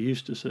surveys you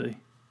used to see.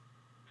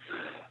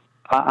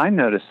 I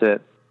notice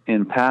it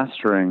in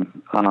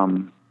pastoring.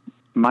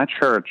 My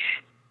church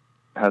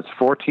has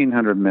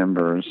 1,400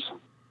 members,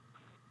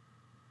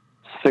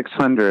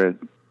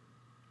 600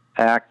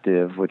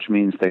 active, which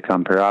means they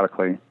come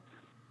periodically,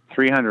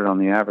 300 on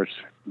the average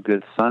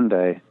Good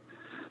Sunday.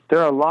 There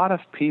are a lot of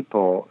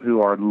people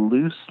who are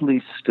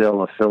loosely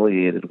still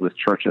affiliated with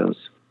churches,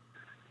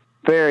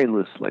 very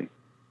loosely.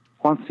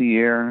 Once a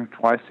year,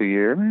 twice a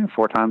year, maybe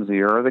 4 times a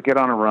year, or they get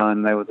on a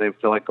run, they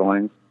feel like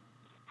going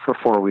for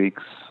 4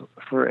 weeks,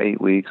 for 8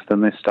 weeks,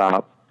 then they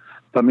stop.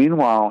 But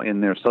meanwhile,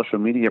 in their social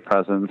media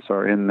presence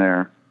or in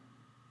their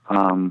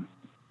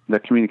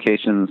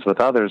communications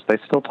with others, they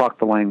still talk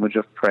the language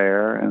of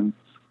prayer and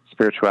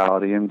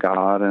spirituality and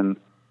God and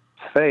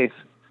faith.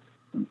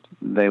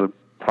 They would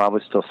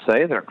probably still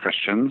say they're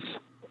Christians,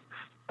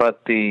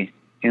 but the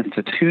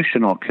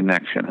institutional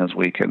connection has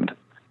weakened,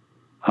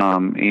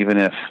 even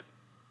if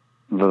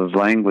the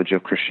language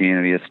of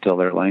Christianity is still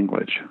their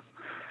language.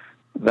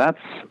 That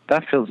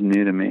feels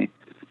new to me,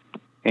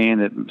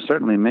 and it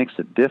certainly makes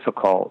it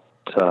difficult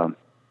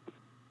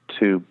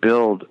to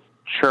build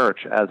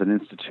church as an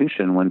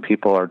institution when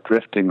people are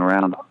drifting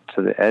around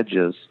to the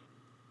edges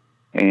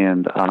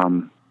and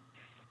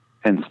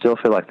still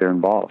feel like they're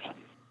involved.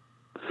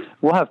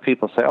 We'll have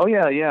people say, "Oh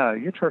yeah,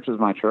 your church is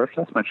my church.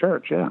 That's my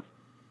church, yeah."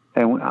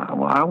 And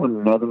I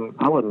wouldn't know them.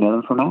 I wouldn't know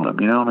them from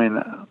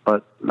Adam.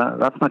 But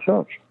that's my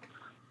church,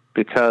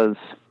 because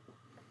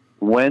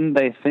when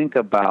they think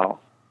about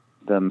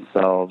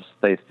themselves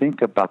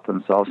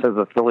as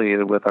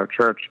affiliated with our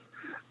church,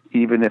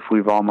 even if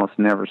we've almost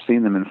never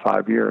seen them in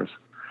 5 years.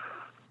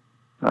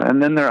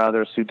 And then there are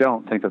others who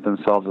don't think of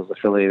themselves as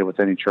affiliated with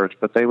any church,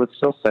 but they would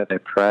still say they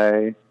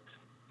pray,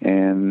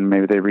 and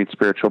maybe they read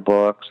spiritual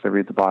books, they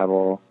read the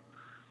Bible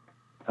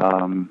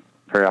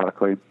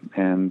periodically,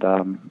 and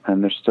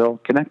they're still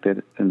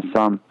connected in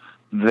some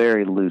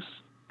very loose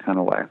kind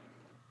of way.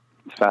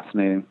 It's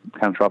fascinating,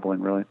 kind of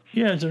troubling, really.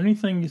 Yeah, is there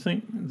anything you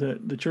think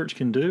that the church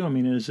can do? I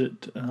mean, is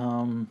it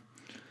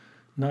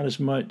not as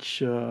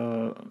much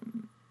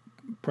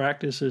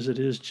practice as it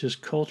is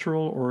just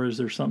cultural, or is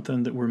there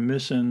something that we're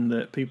missing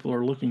that people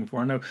are looking for?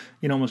 I know,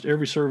 almost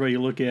every survey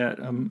you look at,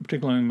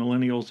 particularly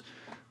millennials,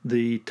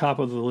 the top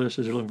of the list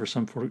is they're looking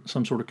for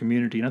some sort of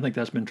community, and I think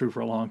that's been true for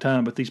a long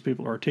time, but these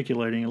people are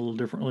articulating it a little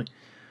differently.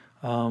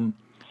 And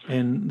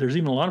there's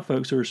even a lot of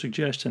folks who are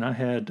suggesting, I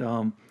had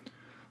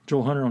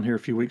Joel Hunter on here a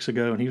few weeks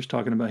ago, and he was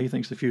talking about he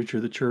thinks the future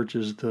of the church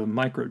is the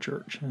micro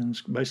church, and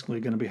it's basically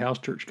going to be house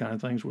church kind of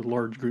things with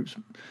large groups,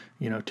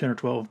 10 or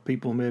 12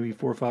 people, maybe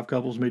 4 or 5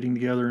 couples meeting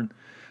together. And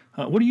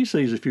what do you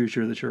see as the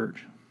future of the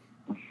church?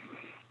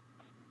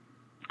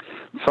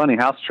 funny.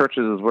 House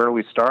churches is where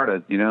we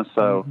started,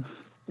 so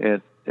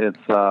it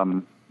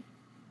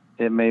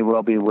may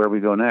well be where we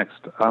go next.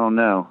 I don't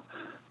know.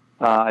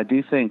 I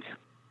do think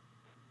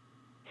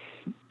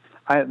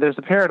there's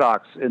a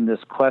paradox in this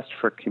quest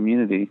for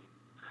community,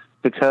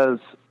 because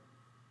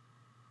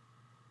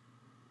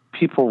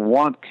people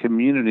want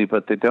community,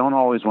 but they don't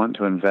always want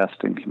to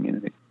invest in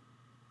community.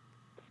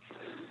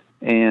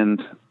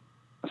 And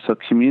so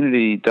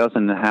community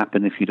doesn't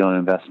happen if you don't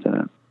invest in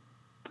it.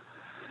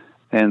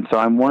 And so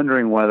I'm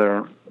wondering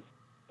whether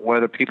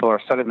people are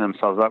setting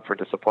themselves up for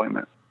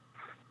disappointment.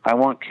 I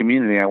want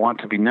community. I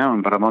want to be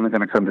known, but I'm only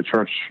going to come to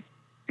church,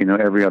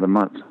 every other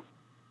month.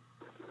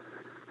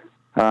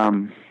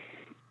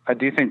 I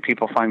do think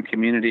people find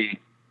community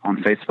on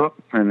Facebook,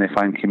 and they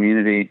find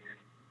community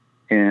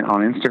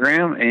on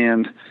Instagram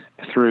and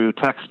through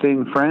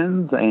texting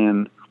friends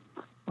and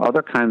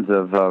other kinds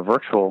of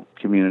virtual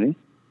community.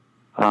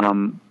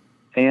 And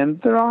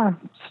there are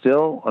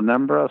still a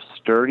number of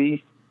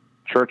sturdy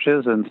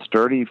churches and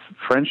sturdy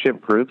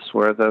friendship groups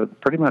where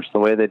pretty much the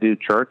way they do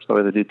church, the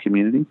way they do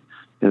community,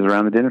 is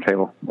around the dinner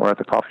table or at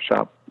the coffee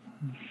shop.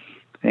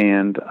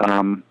 And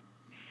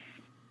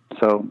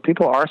so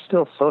people are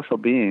still social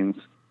beings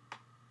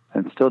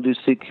and still do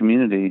seek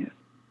community,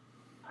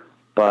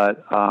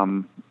 but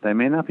they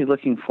may not be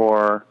looking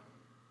for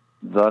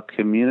the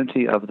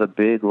community of the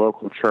big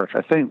local church.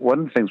 I think one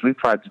of the things we've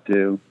tried to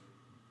do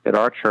at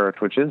our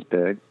church, which is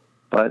big,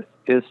 but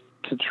is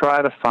to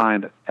try to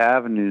find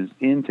avenues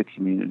into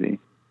community,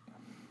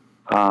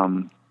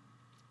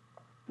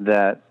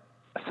 that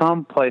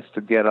some place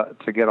to get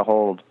a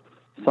hold,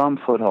 some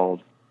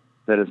foothold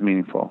that is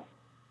meaningful,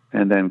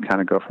 and then kind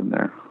of go from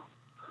there.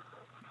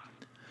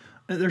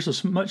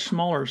 There's a much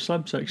smaller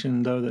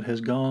subsection, though, that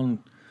has gone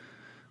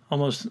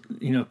almost,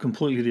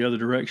 completely the other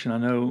direction. I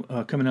know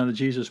coming out of the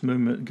Jesus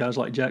movement, guys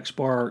like Jack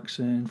Sparks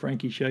and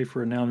Frankie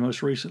Schaefer, and now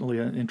most recently,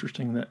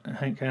 interesting that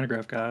Hank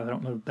Hanegraaff guy, I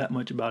don't know that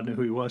much about, I knew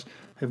who he was,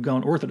 have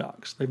gone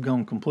Orthodox. They've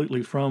gone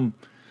completely from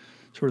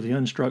sort of the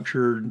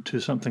unstructured to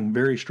something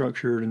very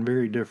structured and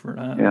very different.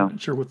 I'm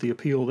not sure what the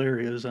appeal there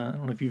is. I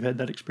don't know if you've had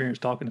that experience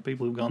talking to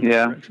people who've gone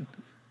that direction.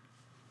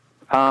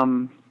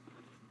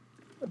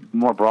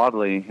 More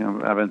broadly,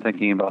 I've been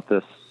thinking about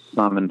this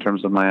some in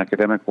terms of my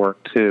academic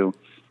work too.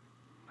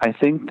 I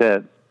think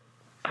that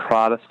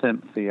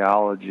Protestant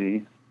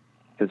theology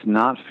is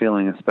not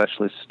feeling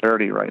especially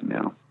sturdy right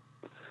now.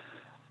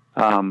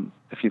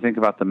 If you think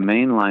about the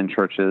mainline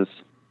churches,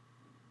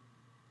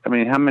 I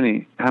mean, how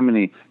many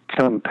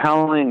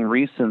compelling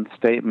recent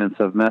statements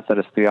of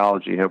Methodist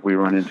theology have we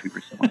run into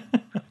recently?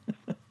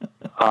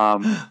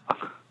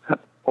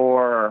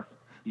 Or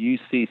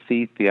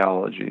UCC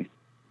theology,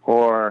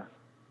 or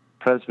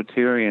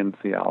Presbyterian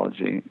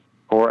theology,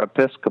 or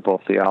Episcopal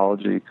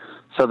theology.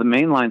 So the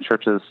mainline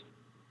churches,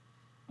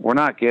 we're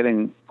not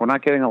getting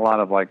a lot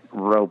of like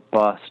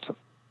robust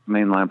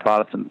mainline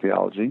Protestant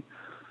theology,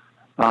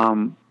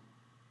 and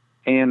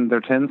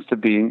there tends to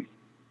be,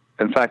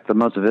 in fact, the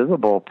most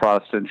visible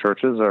Protestant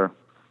churches are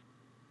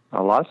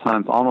a lot of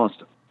times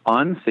almost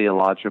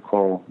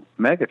untheological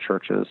mega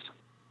churches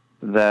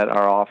that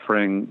are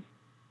offering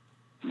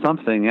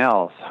something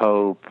else: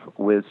 hope,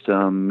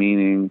 wisdom,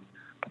 meaning.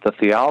 But the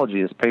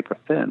theology is paper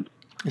thin.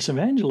 It's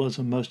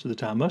evangelism most of the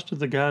time. Most of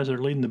the guys that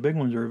are leading the big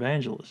ones are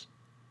evangelists.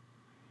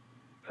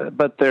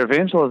 But their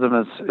evangelism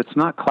it's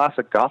not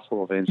classic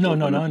gospel evangelism.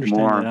 No, I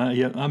understand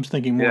that. I'm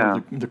thinking more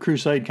of the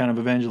crusade kind of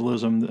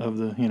evangelism of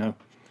the,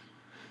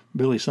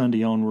 Billy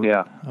Sunday onward.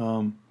 Yeah.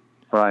 Well,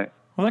 Right.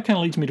 that kind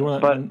of leads me to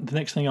the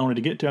next thing I wanted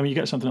to get to. I mean, you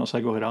got something else?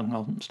 Go ahead.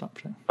 I'll stop for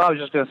a second. I was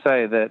just going to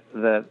say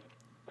that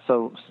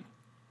so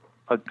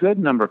a good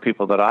number of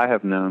people that I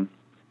have known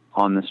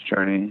on this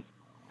journey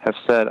have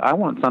said, I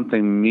want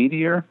something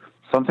meatier,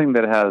 something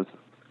that has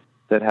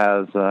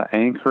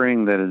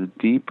anchoring that is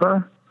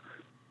deeper,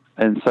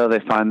 and so they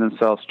find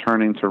themselves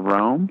turning to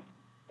Rome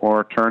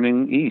or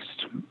turning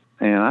east.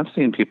 And I've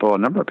seen a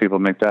number of people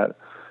make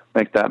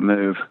that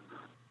move,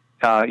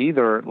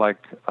 either like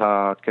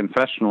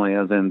confessionally,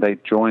 as in they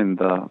joined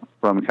the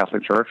Roman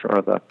Catholic Church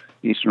or the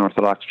Eastern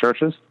Orthodox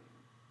churches,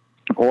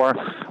 or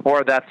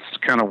that's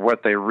kind of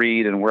what they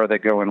read and where they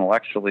go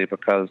intellectually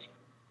because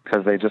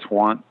they just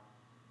want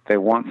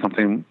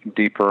something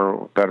deeper,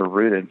 better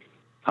rooted,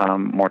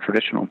 more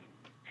traditional.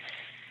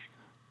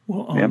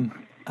 Well,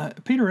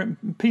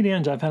 Pete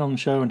Enns I've had on the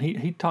show, and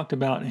he talked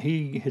about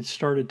he had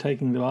started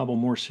taking the Bible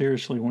more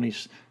seriously when he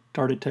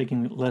started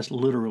taking it less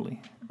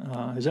literally.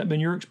 Has that been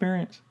your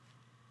experience?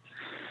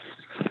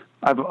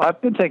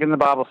 I've been taking the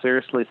Bible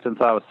seriously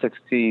since I was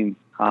 16,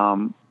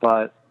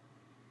 but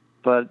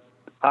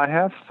I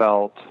have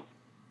felt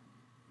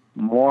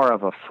more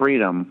of a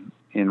freedom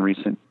in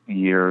recent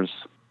years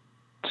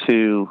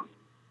to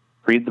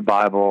read the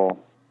Bible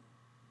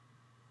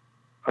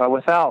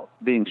without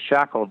being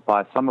shackled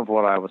by some of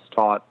what I was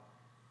taught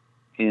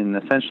in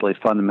essentially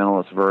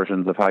fundamentalist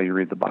versions of how you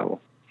read the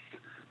Bible.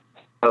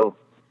 So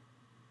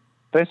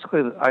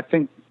basically,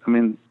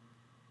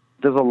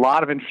 there's a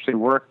lot of interesting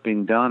work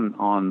being done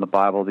on the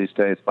Bible these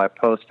days by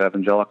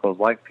post-evangelicals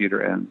like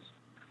Peter Enns.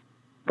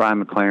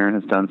 Brian McLaren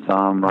has done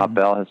some. Rob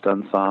Bell has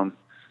done some.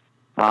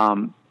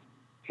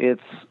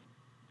 It's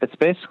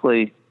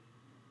basically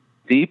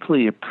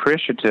deeply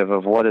appreciative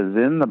of what is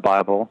in the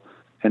Bible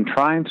and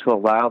trying to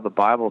allow the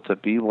Bible to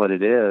be what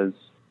it is,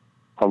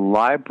 a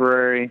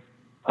library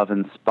of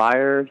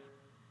inspired,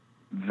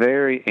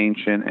 very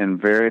ancient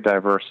and very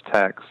diverse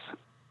texts,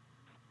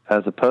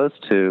 as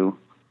opposed to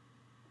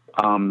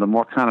the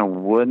more kind of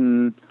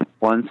wooden,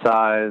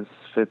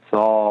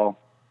 one-size-fits-all,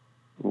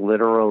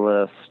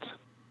 literalist.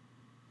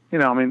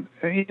 Even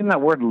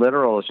that word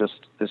 "literal" is just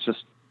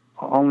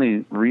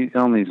only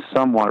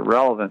somewhat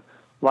relevant.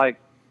 Like,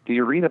 do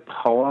you read a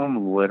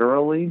poem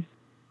literally?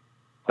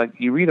 Like,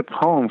 you read a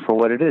poem for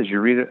what it is.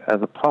 You read it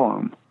as a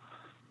poem.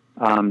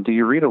 Do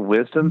you read a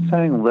wisdom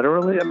saying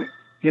literally?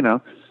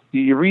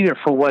 You read it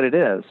for what it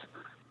is.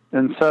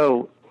 And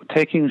so,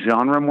 taking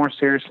genre more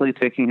seriously,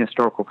 taking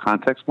historical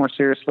context more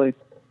seriously,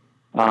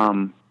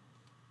 letting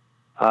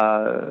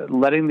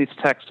these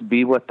texts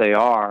be what they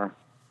are,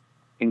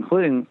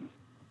 including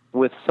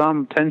with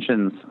some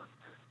tensions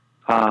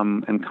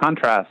and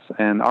contrasts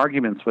and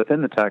arguments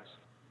within the text,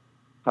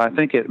 I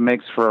think it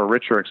makes for a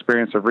richer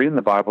experience of reading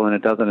the Bible, and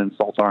it doesn't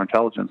insult our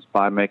intelligence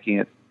by making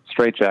it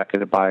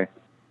straitjacketed by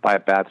a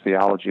bad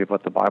theology of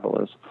what the Bible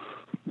is.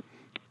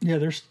 Yeah,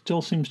 there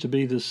still seems to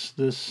be this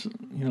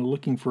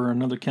looking for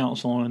another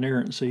counsel on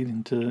inerrancy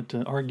and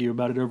to argue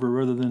about it over,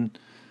 rather than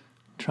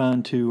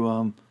trying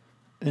to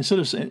instead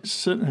of trying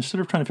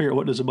to figure out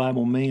what does the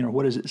Bible mean or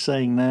what is it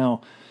saying now,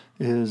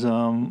 is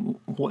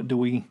what do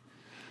we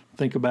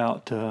think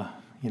about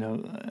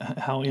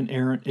how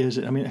inerrant is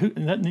it? I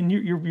mean,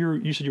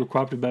 you said you were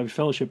Cooperative Baptist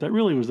Fellowship. That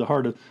really was the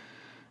heart of.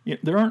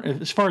 There aren't,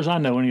 as far as I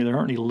know, there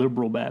aren't any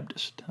liberal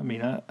Baptists. I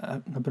mean,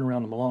 I've been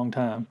around them a long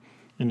time.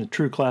 In the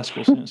true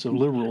classical sense of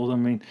liberals,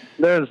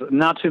 there's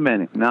not too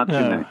many.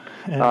 And,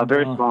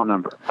 very small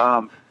number.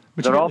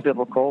 They're all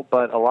biblical,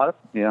 but a lot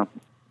of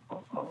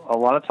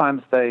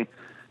times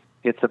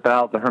it's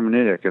about the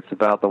hermeneutic. It's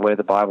about the way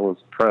the Bible is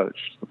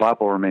approached. The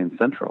Bible remains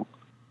central,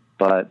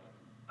 but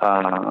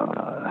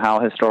how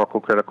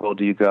historical critical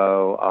do you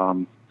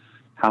go?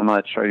 How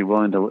much are you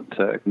willing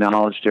to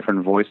acknowledge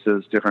different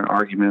voices, different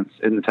arguments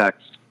in the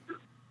text?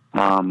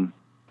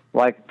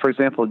 Like, for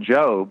example,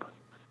 Job,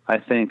 I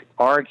think,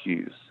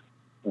 argues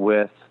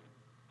with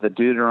the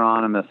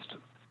Deuteronomist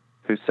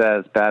who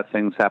says bad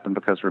things happen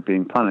because we're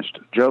being punished.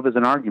 Job is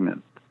an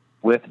argument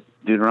with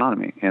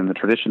Deuteronomy and the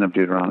tradition of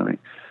Deuteronomy.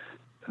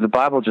 The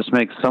Bible just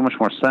makes so much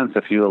more sense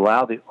if you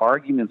allow the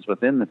arguments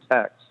within the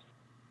text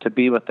to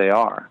be what they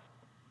are,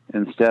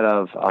 instead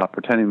of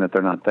pretending that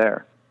they're not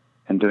there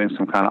and doing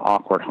some kind of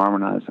awkward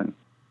harmonizing.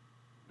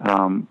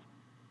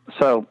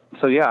 So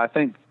yeah, I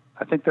think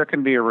there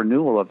can be a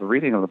renewal of the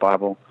reading of the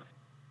Bible,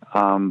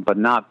 but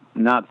not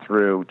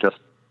through just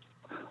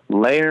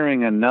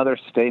layering another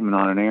statement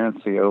on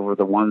inerrancy over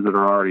the ones that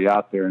are already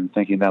out there and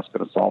thinking that's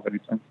going to solve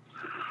anything.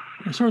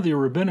 And sort of the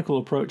rabbinical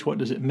approach, what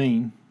does it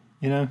mean?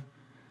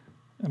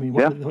 What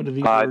do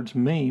these words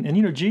mean?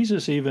 And,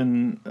 Jesus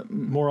even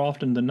more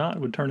often than not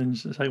would turn and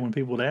say, when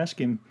people would ask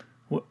him,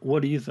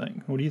 what do you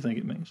think? What do you think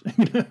it means?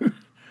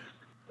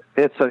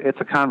 It's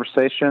a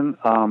conversation.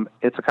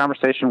 It's a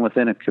conversation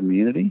within a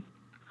community.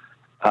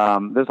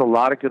 There's a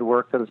lot of good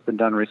work that has been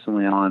done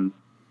recently on,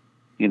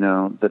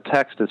 the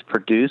text is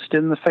produced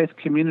in the faith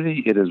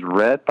community. It is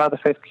read by the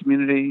faith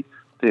community.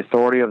 The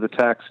authority of the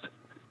text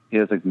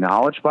is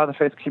acknowledged by the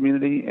faith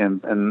community,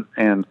 and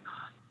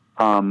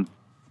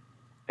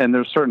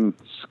there's certain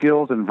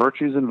skills and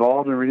virtues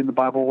involved in reading the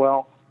Bible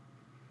well.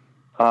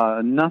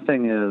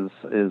 Nothing is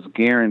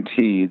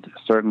guaranteed,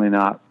 certainly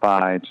not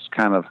by just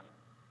kind of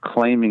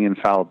claiming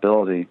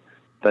infallibility.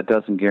 That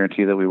doesn't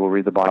guarantee that we will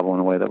read the Bible in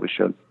a way that we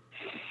should.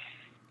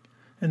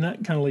 And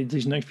that kind of leads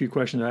these next few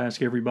questions I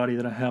ask everybody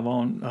that I have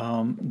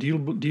on. Do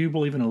you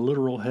believe in a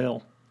literal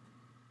hell?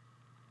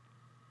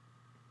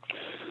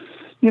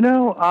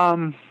 I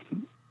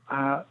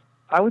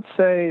would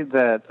say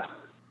that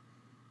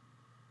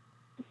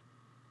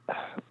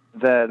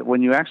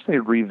when you actually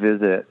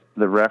revisit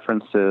the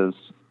references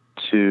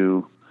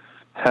to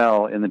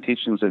hell in the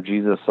teachings of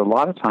Jesus, a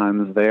lot of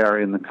times they are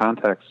in the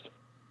context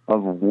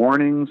of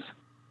warnings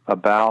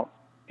about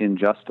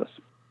injustice.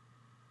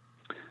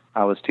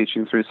 I was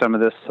teaching through some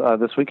of this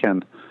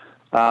weekend.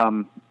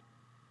 You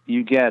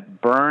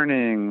get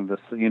burning,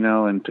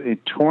 and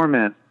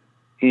torment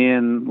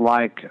in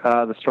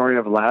the story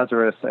of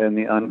Lazarus and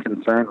the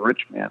unconcerned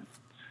rich man,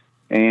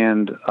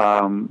 and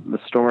the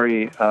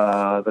story,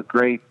 the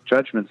great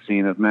judgment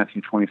scene of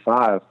Matthew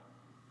 25,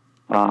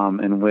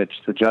 in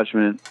which the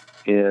judgment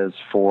is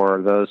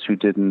for those who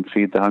didn't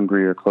feed the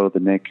hungry or clothe the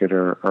naked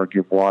or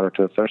give water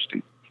to the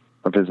thirsty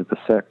or visit the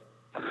sick.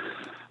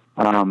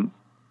 And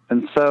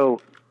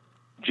so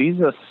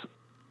Jesus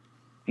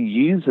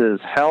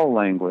uses hell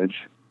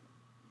language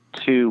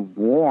to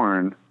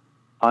warn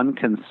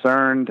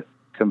unconcerned,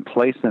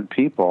 complacent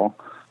people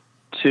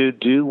to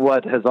do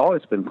what has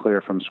always been clear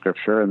from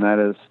Scripture, and that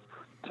is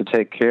to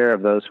take care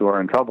of those who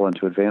are in trouble and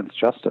to advance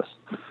justice.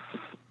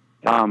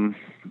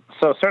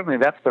 So certainly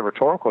that's the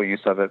rhetorical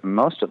use of it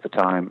most of the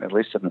time, at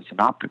least in the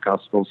Synoptic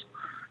Gospels.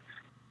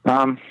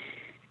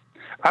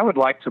 I would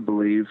like to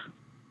believe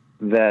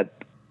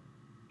that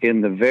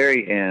in the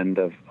very end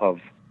of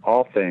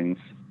all things,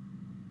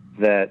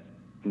 that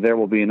there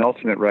will be an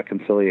ultimate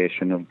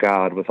reconciliation of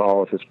God with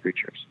all of his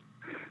creatures.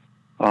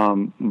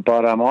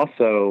 But I'm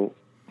also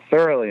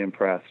thoroughly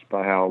impressed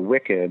by how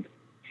wicked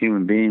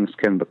human beings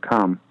can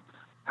become,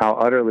 how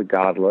utterly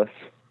godless,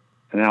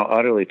 and how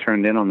utterly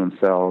turned in on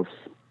themselves,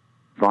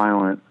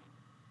 violent,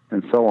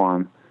 and so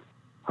on.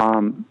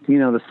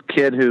 This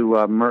kid who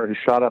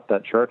shot up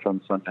that church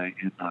on Sunday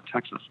in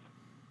Texas.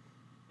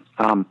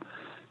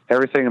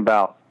 Everything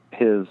about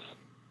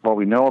what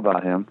we know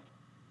about him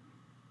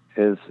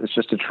is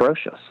just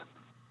atrocious.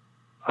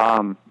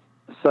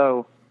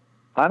 So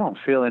I don't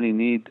feel any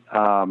need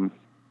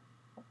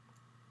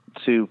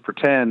to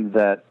pretend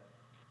that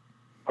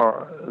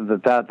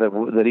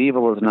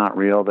evil is not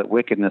real, that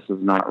wickedness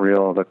is not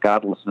real, that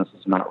godlessness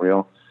is not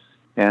real.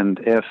 And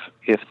if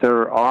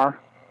there are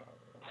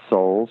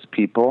souls,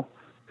 people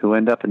who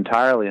end up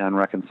entirely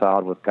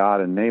unreconciled with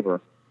God and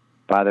neighbor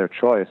by their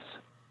choice,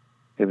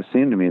 it would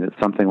seem to me that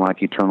something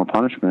like eternal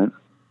punishment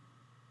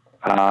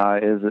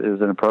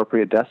is an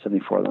appropriate destiny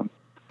for them.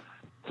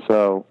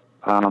 So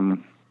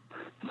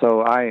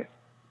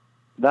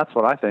that's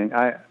what I think.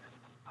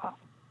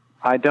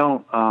 I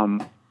don't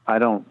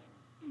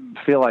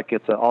feel like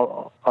it's an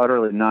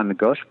utterly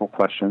non-negotiable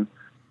question,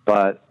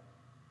 but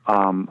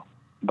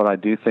I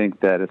do think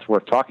that it's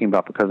worth talking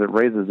about because it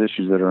raises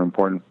issues that are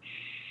important.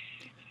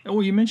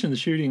 Well, you mentioned the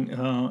shooting,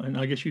 and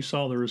I guess you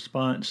saw the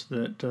response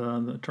that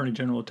the Attorney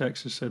General of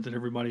Texas said that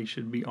everybody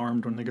should be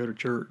armed when they go to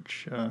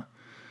church.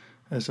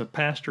 As a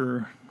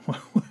pastor, what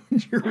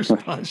is your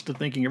response to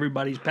thinking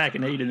everybody's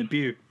packing hate in the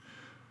pew?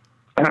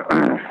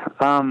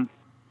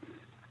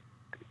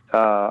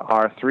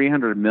 Our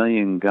 300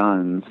 million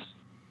guns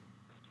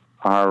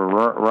are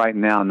right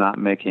now not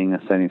making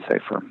us any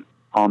safer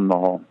on the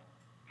whole.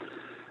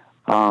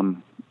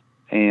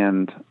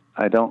 And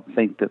I don't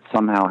think that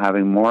somehow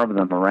having more of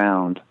them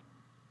around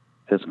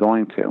is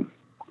going to.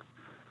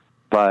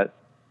 But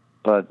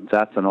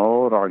that's an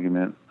old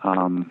argument,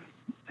 and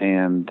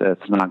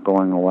it's not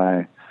going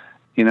away.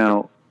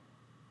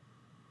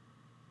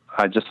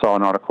 I just saw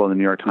an article in the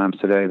New York Times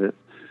today that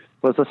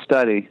was a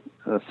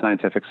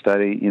scientific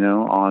study,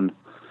 on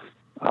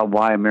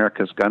why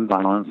America's gun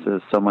violence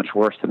is so much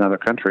worse than other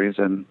countries.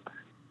 And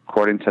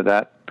according to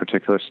that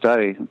particular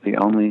study, the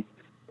only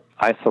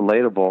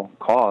isolatable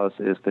cause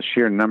is the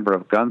sheer number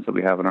of guns that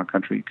we have in our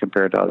country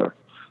compared to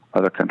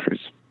other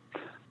countries.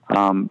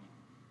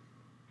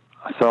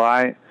 So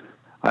I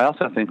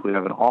also think we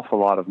have an awful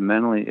lot of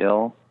mentally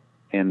ill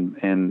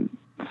and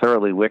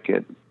thoroughly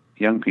wicked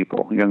young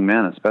people, young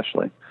men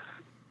especially,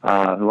 who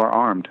are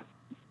armed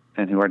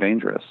and who are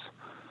dangerous.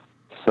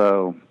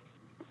 So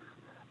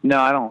no,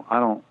 I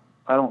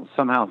don't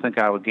somehow think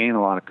I would gain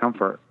a lot of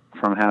comfort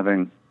from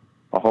having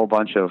a whole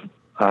bunch of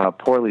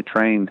poorly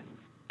trained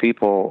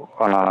people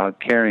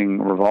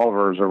carrying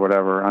revolvers or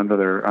whatever under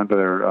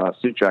their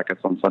suit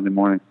jackets on Sunday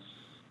morning.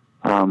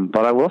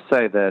 But I will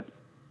say that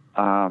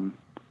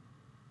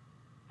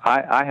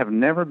I have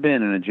never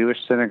been in a Jewish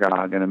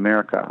synagogue in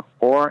America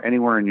or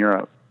anywhere in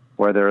Europe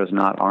where there is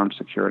not armed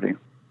security.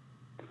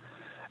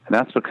 And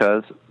that's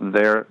because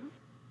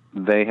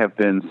they have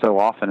been so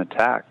often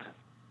attacked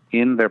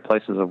in their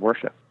places of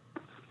worship.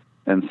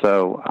 And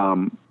so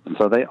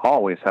they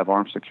always have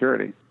armed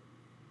security.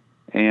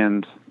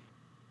 And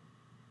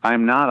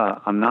I'm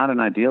not an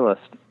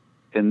idealist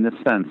in this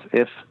sense.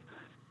 If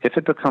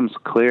it becomes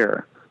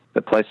clear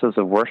that places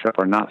of worship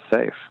are not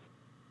safe,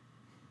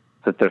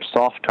 that they're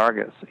soft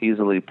targets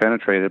easily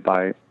penetrated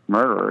by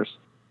murderers,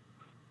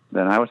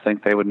 then I would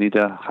think they would need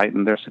to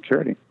heighten their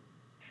security.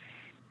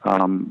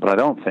 But I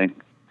don't think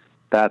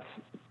that's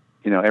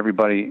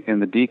everybody in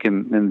the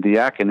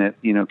diaconate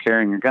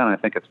carrying a gun. I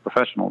think it's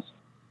professionals.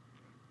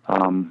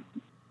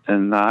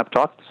 And I've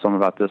talked to some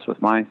about this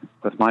with my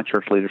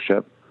church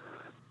leadership.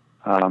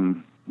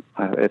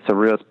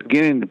 It's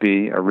beginning to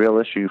be a real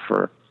issue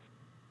for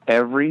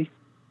every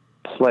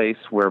place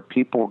where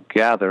people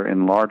gather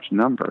in large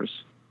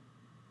numbers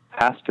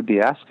has to be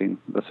asking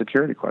the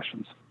security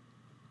questions.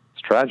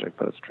 It's tragic,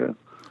 but it's true.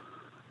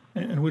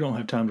 And we don't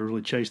have time to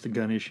really chase the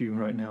gun issue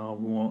right now.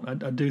 We won't.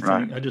 I do think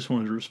Right. I just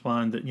wanted to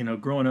respond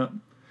that growing up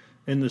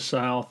in the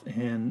South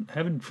and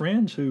having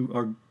friends who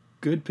are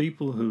good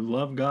people who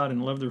love God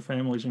and love their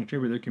families and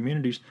contribute to their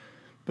communities,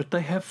 but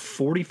they have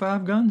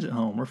 45 guns at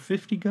home or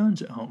 50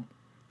 guns at home.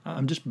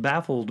 I'm just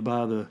baffled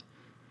by the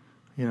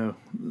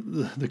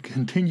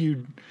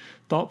continued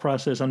thought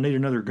process. I need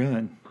another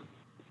gun.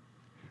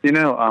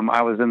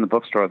 I was in the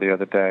bookstore the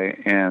other day,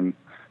 and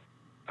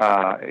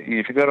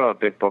if you go to a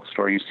big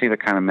bookstore, you see the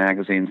kind of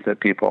magazines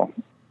that people,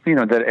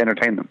 that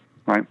entertain them,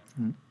 right?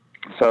 Mm-hmm.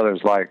 So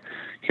there's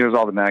here's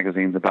all the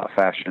magazines about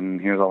fashion,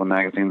 here's all the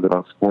magazines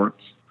about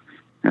sports,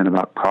 and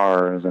about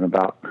cars, and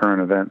about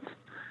current events,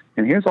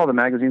 and here's all the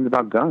magazines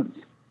about guns.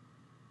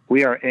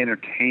 We are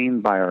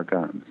entertained by our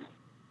guns.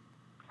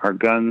 Our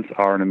guns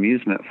are an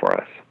amusement for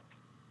us.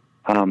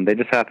 They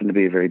just happen to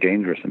be a very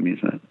dangerous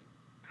amusement.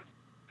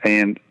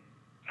 And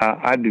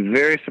I'd be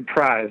very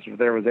surprised if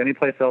there was any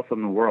place else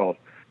in the world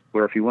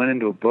where if you went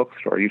into a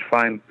bookstore, you'd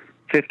find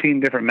 15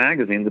 different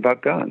magazines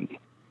about guns.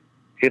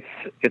 It's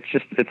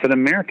an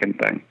American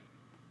thing.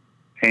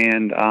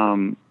 And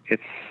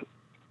it's,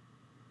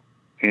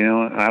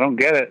 I don't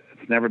get it.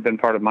 It's never been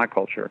part of my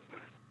culture.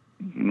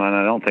 And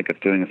I don't think it's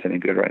doing us any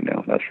good right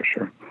now, that's for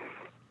sure.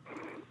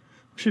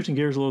 Shifting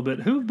gears a little bit,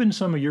 who have been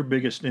some of your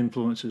biggest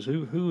influences?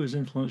 Who has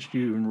influenced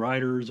you in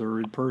writers or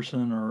in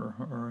person or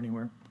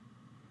anywhere?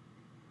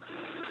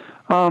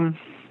 I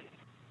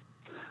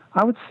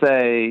would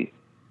say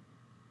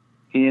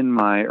in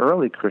my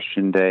early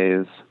Christian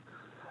days,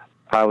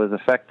 I was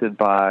affected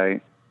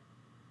by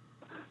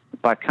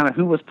kind of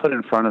who was put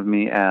in front of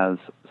me as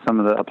some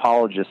of the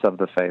apologists of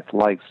the faith,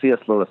 like C.S.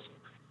 Lewis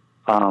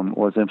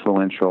was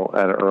influential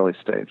at an early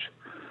stage.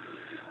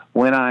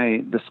 When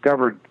I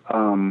discovered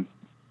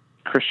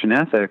Christian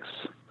ethics,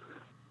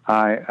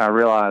 I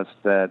realized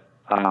that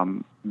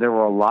there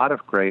were a lot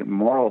of great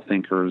moral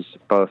thinkers,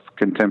 both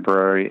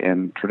contemporary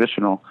and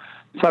traditional.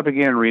 So I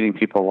began reading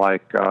people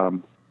like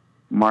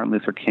Martin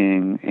Luther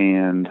King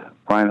and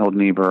Reinhold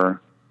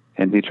Niebuhr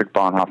and Dietrich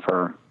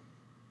Bonhoeffer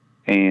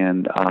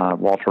and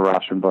Walter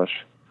Rauschenbusch,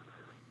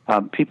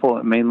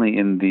 people mainly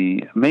in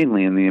the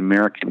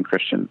American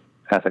Christian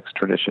ethics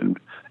tradition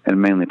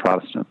and mainly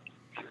Protestant.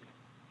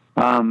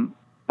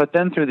 But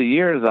then through the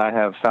years, I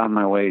have found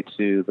my way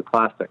to the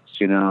classics,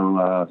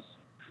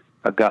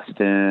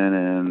 Augustine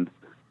and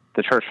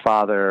the Church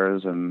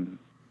Fathers and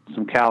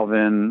some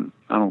Calvin.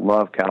 I don't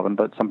love Calvin,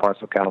 but some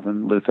parts of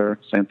Calvin. Luther,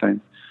 same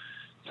thing.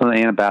 Some of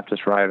the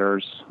Anabaptist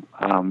writers.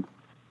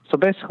 So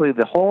basically,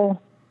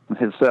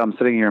 I'm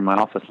sitting here in my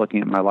office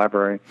looking at my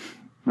library.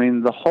 I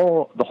mean, the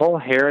whole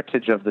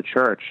heritage of the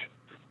church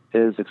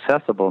is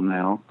accessible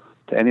now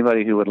to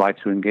anybody who would like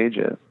to engage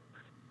it.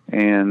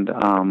 And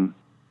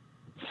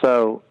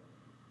so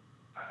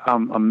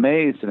I'm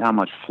amazed at how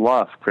much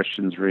fluff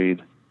Christians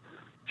read.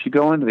 If you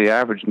go into the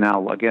average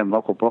now, again,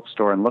 local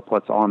bookstore and look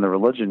what's on the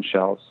religion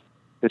shelves,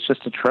 it's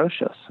just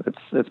atrocious.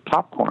 It's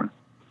popcorn.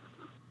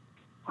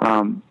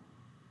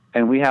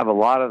 And we have a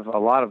lot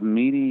of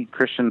meaty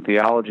Christian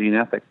theology and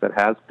ethics that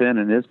has been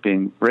and is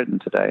being written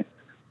today,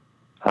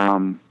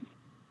 and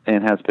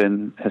has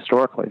been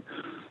historically.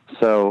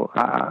 So,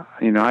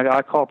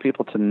 I call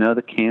people to know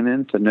the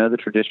canon, to know the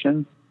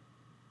tradition,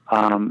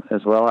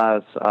 as well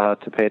as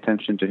to pay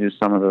attention to who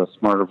some of the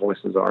smarter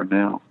voices are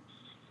now.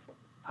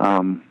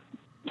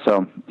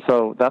 So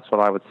that's what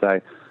I would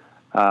say.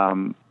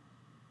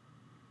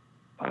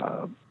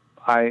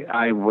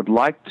 I would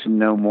like to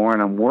know more,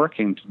 and I'm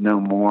working to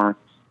know more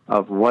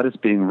of what is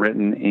being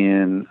written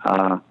in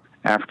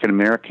African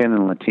American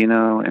and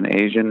Latino and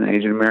Asian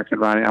American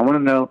writing. I want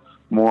to know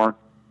more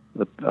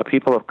the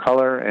people of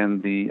color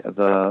and the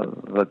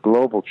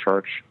global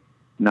church,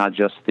 not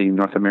just the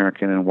North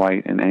American and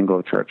white and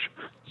Anglo church.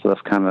 So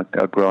that's kind of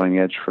a growing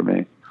edge for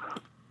me.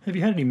 Have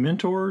you had any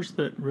mentors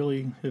that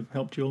really have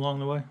helped you along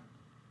the way?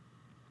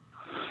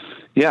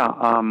 Yeah,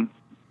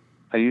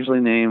 I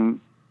usually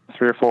name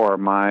 3 or 4.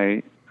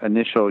 My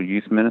initial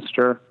youth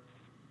minister,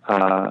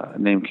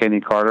 named Kenny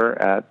Carter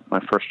at my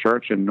first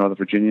church in Northern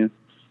Virginia.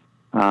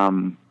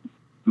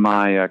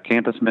 My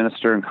campus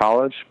minister in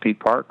college, Pete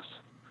Parks.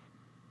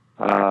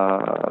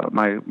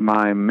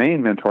 My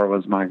main mentor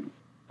was my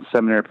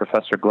seminary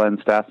professor, Glenn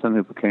Stassen,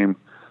 who became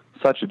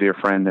such a dear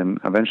friend and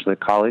eventually a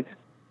colleague.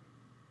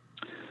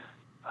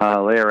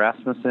 Leah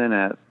Rasmussen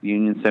at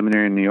Union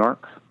Seminary in New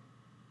York.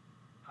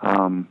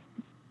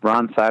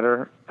 Ron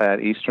Sider at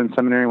Eastern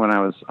Seminary when I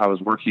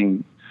was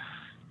working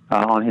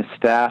on his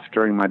staff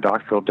during my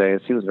doctoral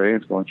days. He was very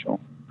influential.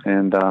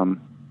 And then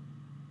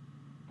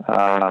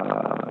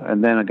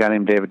a guy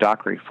named David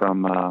Dockery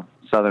from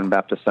Southern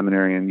Baptist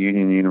Seminary and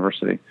Union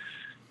University.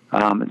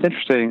 It's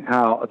interesting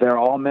how they're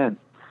all men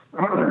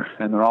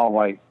and they're all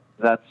white.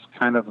 That's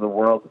kind of the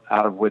world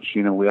out of which,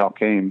 we all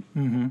came.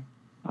 Mm-hmm.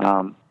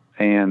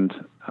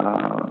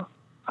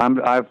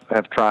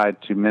 I've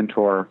tried to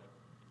mentor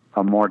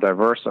a more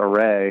diverse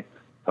array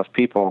of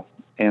people.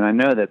 And I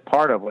know that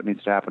part of what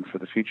needs to happen for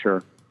the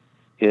future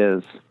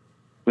is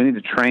we need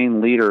to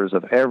train leaders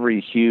of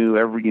every hue,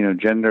 every,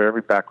 gender,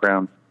 every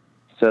background,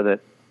 so that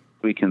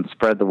we can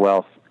spread the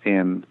wealth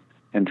and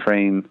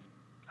train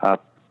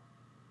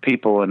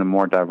people in a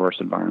more diverse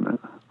environment.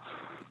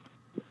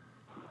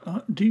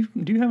 Do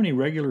you have any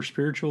regular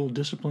spiritual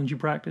disciplines you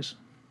practice?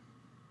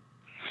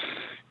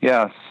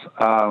 Yes,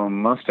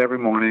 most every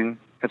morning.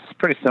 It's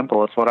pretty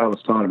simple. It's what I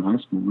was taught in high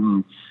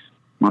school.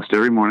 Most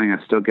every morning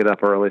I still get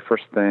up early,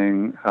 first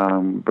thing,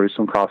 brew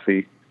some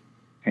coffee,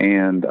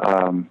 and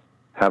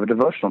have a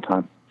devotional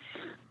time.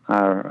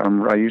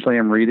 I usually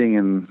am reading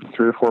in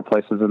 3 or 4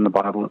 places in the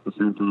Bible at the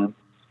same time,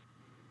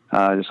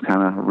 just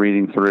kind of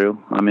reading through.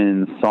 I'm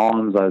in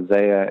Psalms,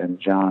 Isaiah, and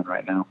John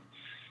right now,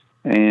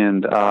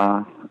 and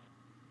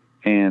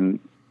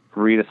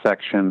read a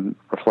section,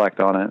 reflect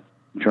on it,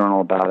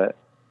 journal about it.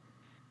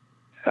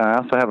 I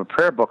also have a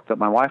prayer book that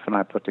my wife and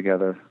I put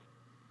together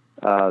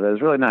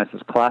That's really nice.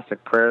 It's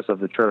classic prayers of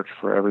the church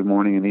for every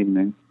morning and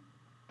evening.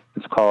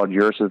 It's called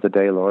Yours is the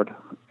Day, Lord.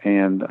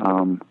 And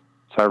so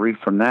I read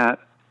from that,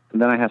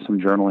 and then I have some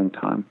journaling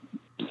time.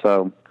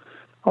 So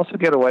also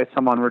get away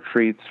some on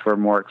retreats for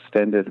more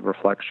extended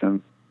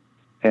reflection.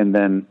 And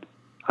then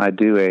I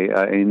do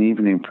an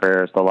evening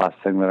prayer as the last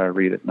thing that I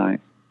read at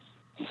night.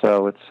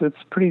 So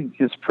it's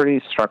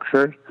pretty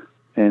structured,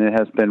 and it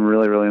has been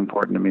really, really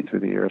important to me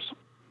through the years.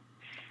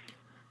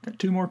 Got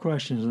two more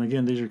questions, and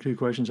again, these are two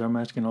questions I'm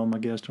asking all my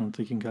guests on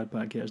Thinking God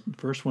podcast. The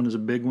first one is a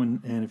big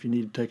one, and if you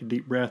need to take a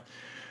deep breath,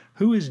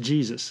 who is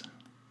Jesus?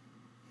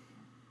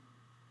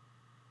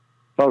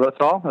 Oh, that's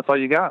all? That's all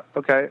you got?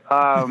 Okay.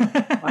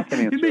 I can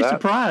answer You'd be that.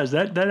 surprised.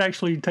 That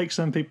actually takes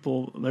some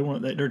people.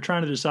 They're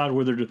trying to decide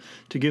whether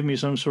to give me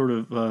some sort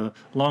of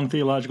long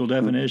theological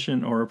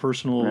definition or a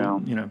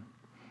personal,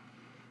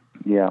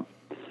 Yeah.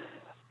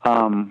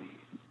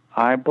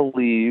 I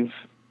believe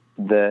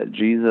that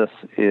Jesus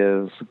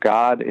is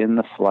God in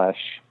the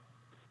flesh,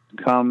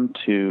 come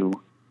to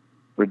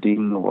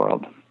redeem the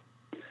world,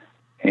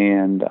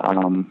 and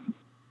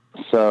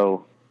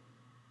So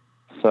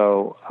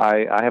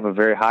I have a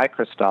very high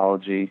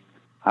Christology.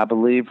 I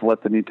believe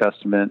what the New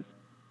Testament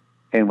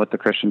and what the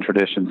Christian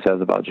tradition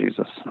says about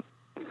Jesus.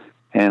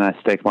 And I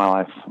stake my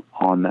life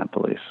on that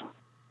belief.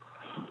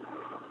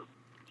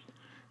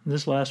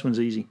 This last one's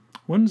easy.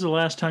 When's the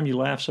last time you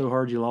laughed so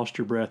hard you lost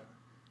your breath?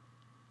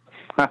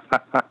 It's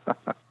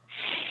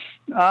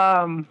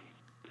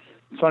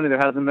funny, there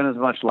hasn't been as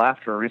much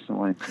laughter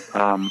recently.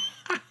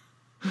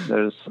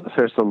 There's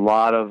a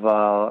lot of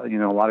a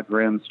lot of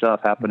grim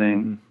stuff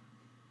happening.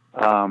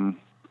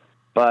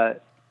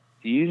 But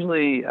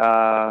usually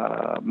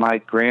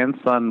my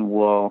grandson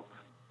will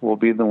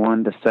be the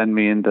one to send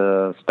me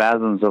into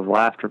spasms of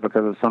laughter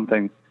because of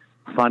something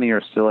funny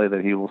or silly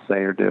that he will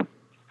say or do.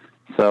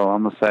 So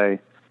I'm going to say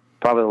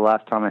probably the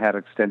last time I had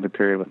an extended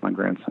period with my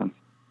grandson.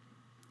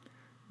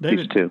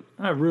 David, too.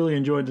 I really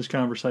enjoyed this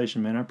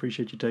conversation, man. I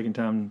appreciate you taking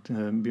time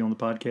to be on the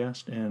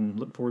podcast, and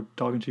look forward to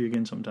talking to you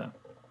again sometime.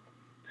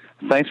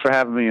 Thanks for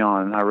having me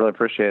on. I really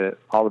appreciate it.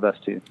 All the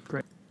best to you.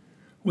 Great.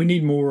 We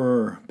need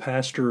more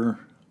pastor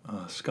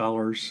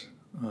scholars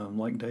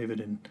like David,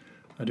 and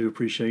I do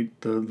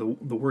appreciate the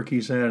work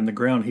he's had and the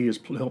ground he has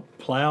helped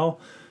plow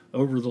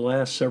over the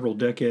last several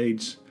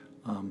decades.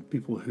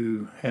 People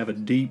who have a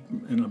deep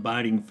and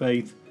abiding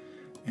faith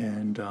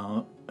and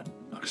a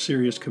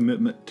serious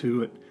commitment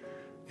to it,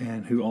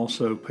 and who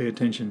also pay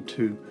attention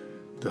to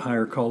the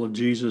higher call of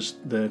Jesus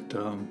that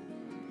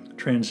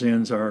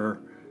transcends our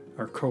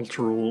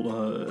cultural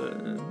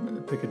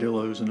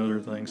picadillos and other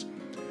things.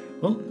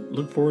 Well,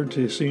 look forward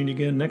to seeing you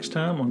again next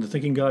time on the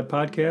Thinking God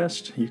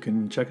podcast. You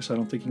can check us out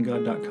on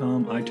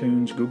thinkinggod.com,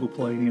 iTunes, Google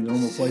Play, any of the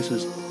normal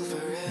places.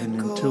 And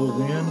until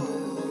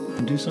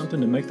then, do something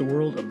to make the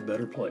world a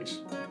better place.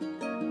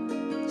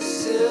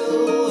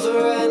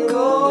 Silver and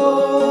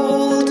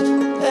gold,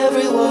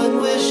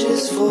 everyone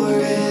wishes for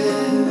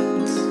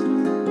it.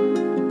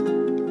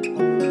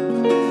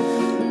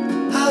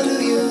 How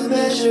do you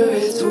measure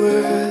its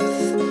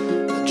worth?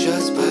 But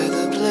just by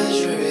the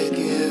pleasure it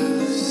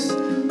gives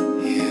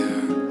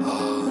here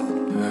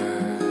on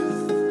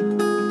earth.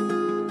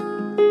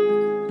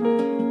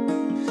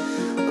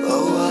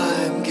 Oh,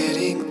 I'm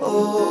getting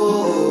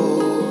old.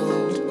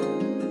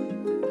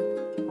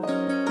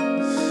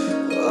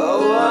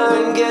 Oh,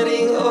 I'm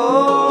getting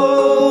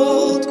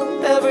old.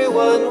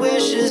 Everyone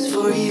wishes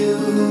for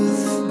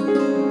youth.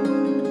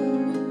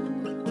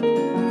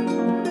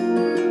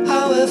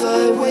 How have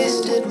I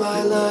wasted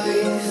my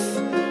life,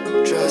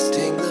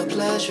 trusting the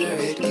pleasure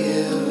it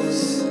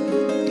gives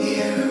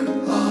here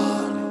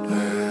on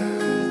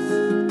earth?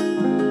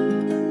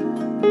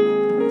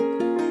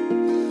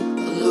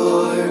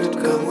 Lord,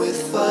 come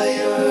with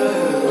fire.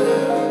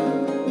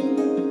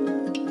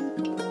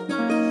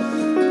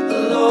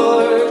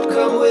 Lord,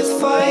 come with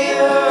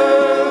fire.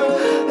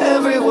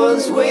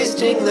 Everyone's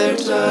wasting their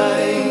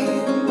time,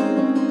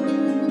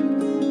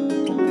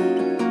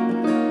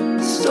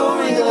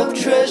 storing up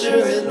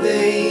treasure in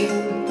vain,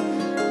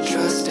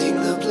 trusting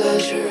the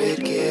pleasure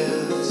it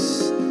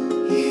gives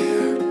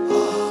here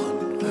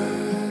on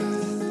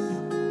earth.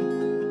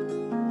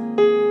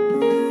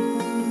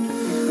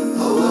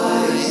 Oh,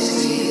 I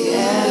see the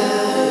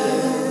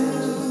end.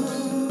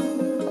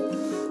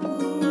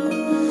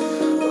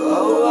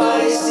 Oh,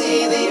 I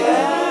see the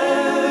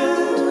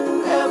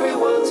end.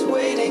 Everyone's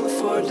waiting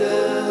for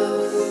death.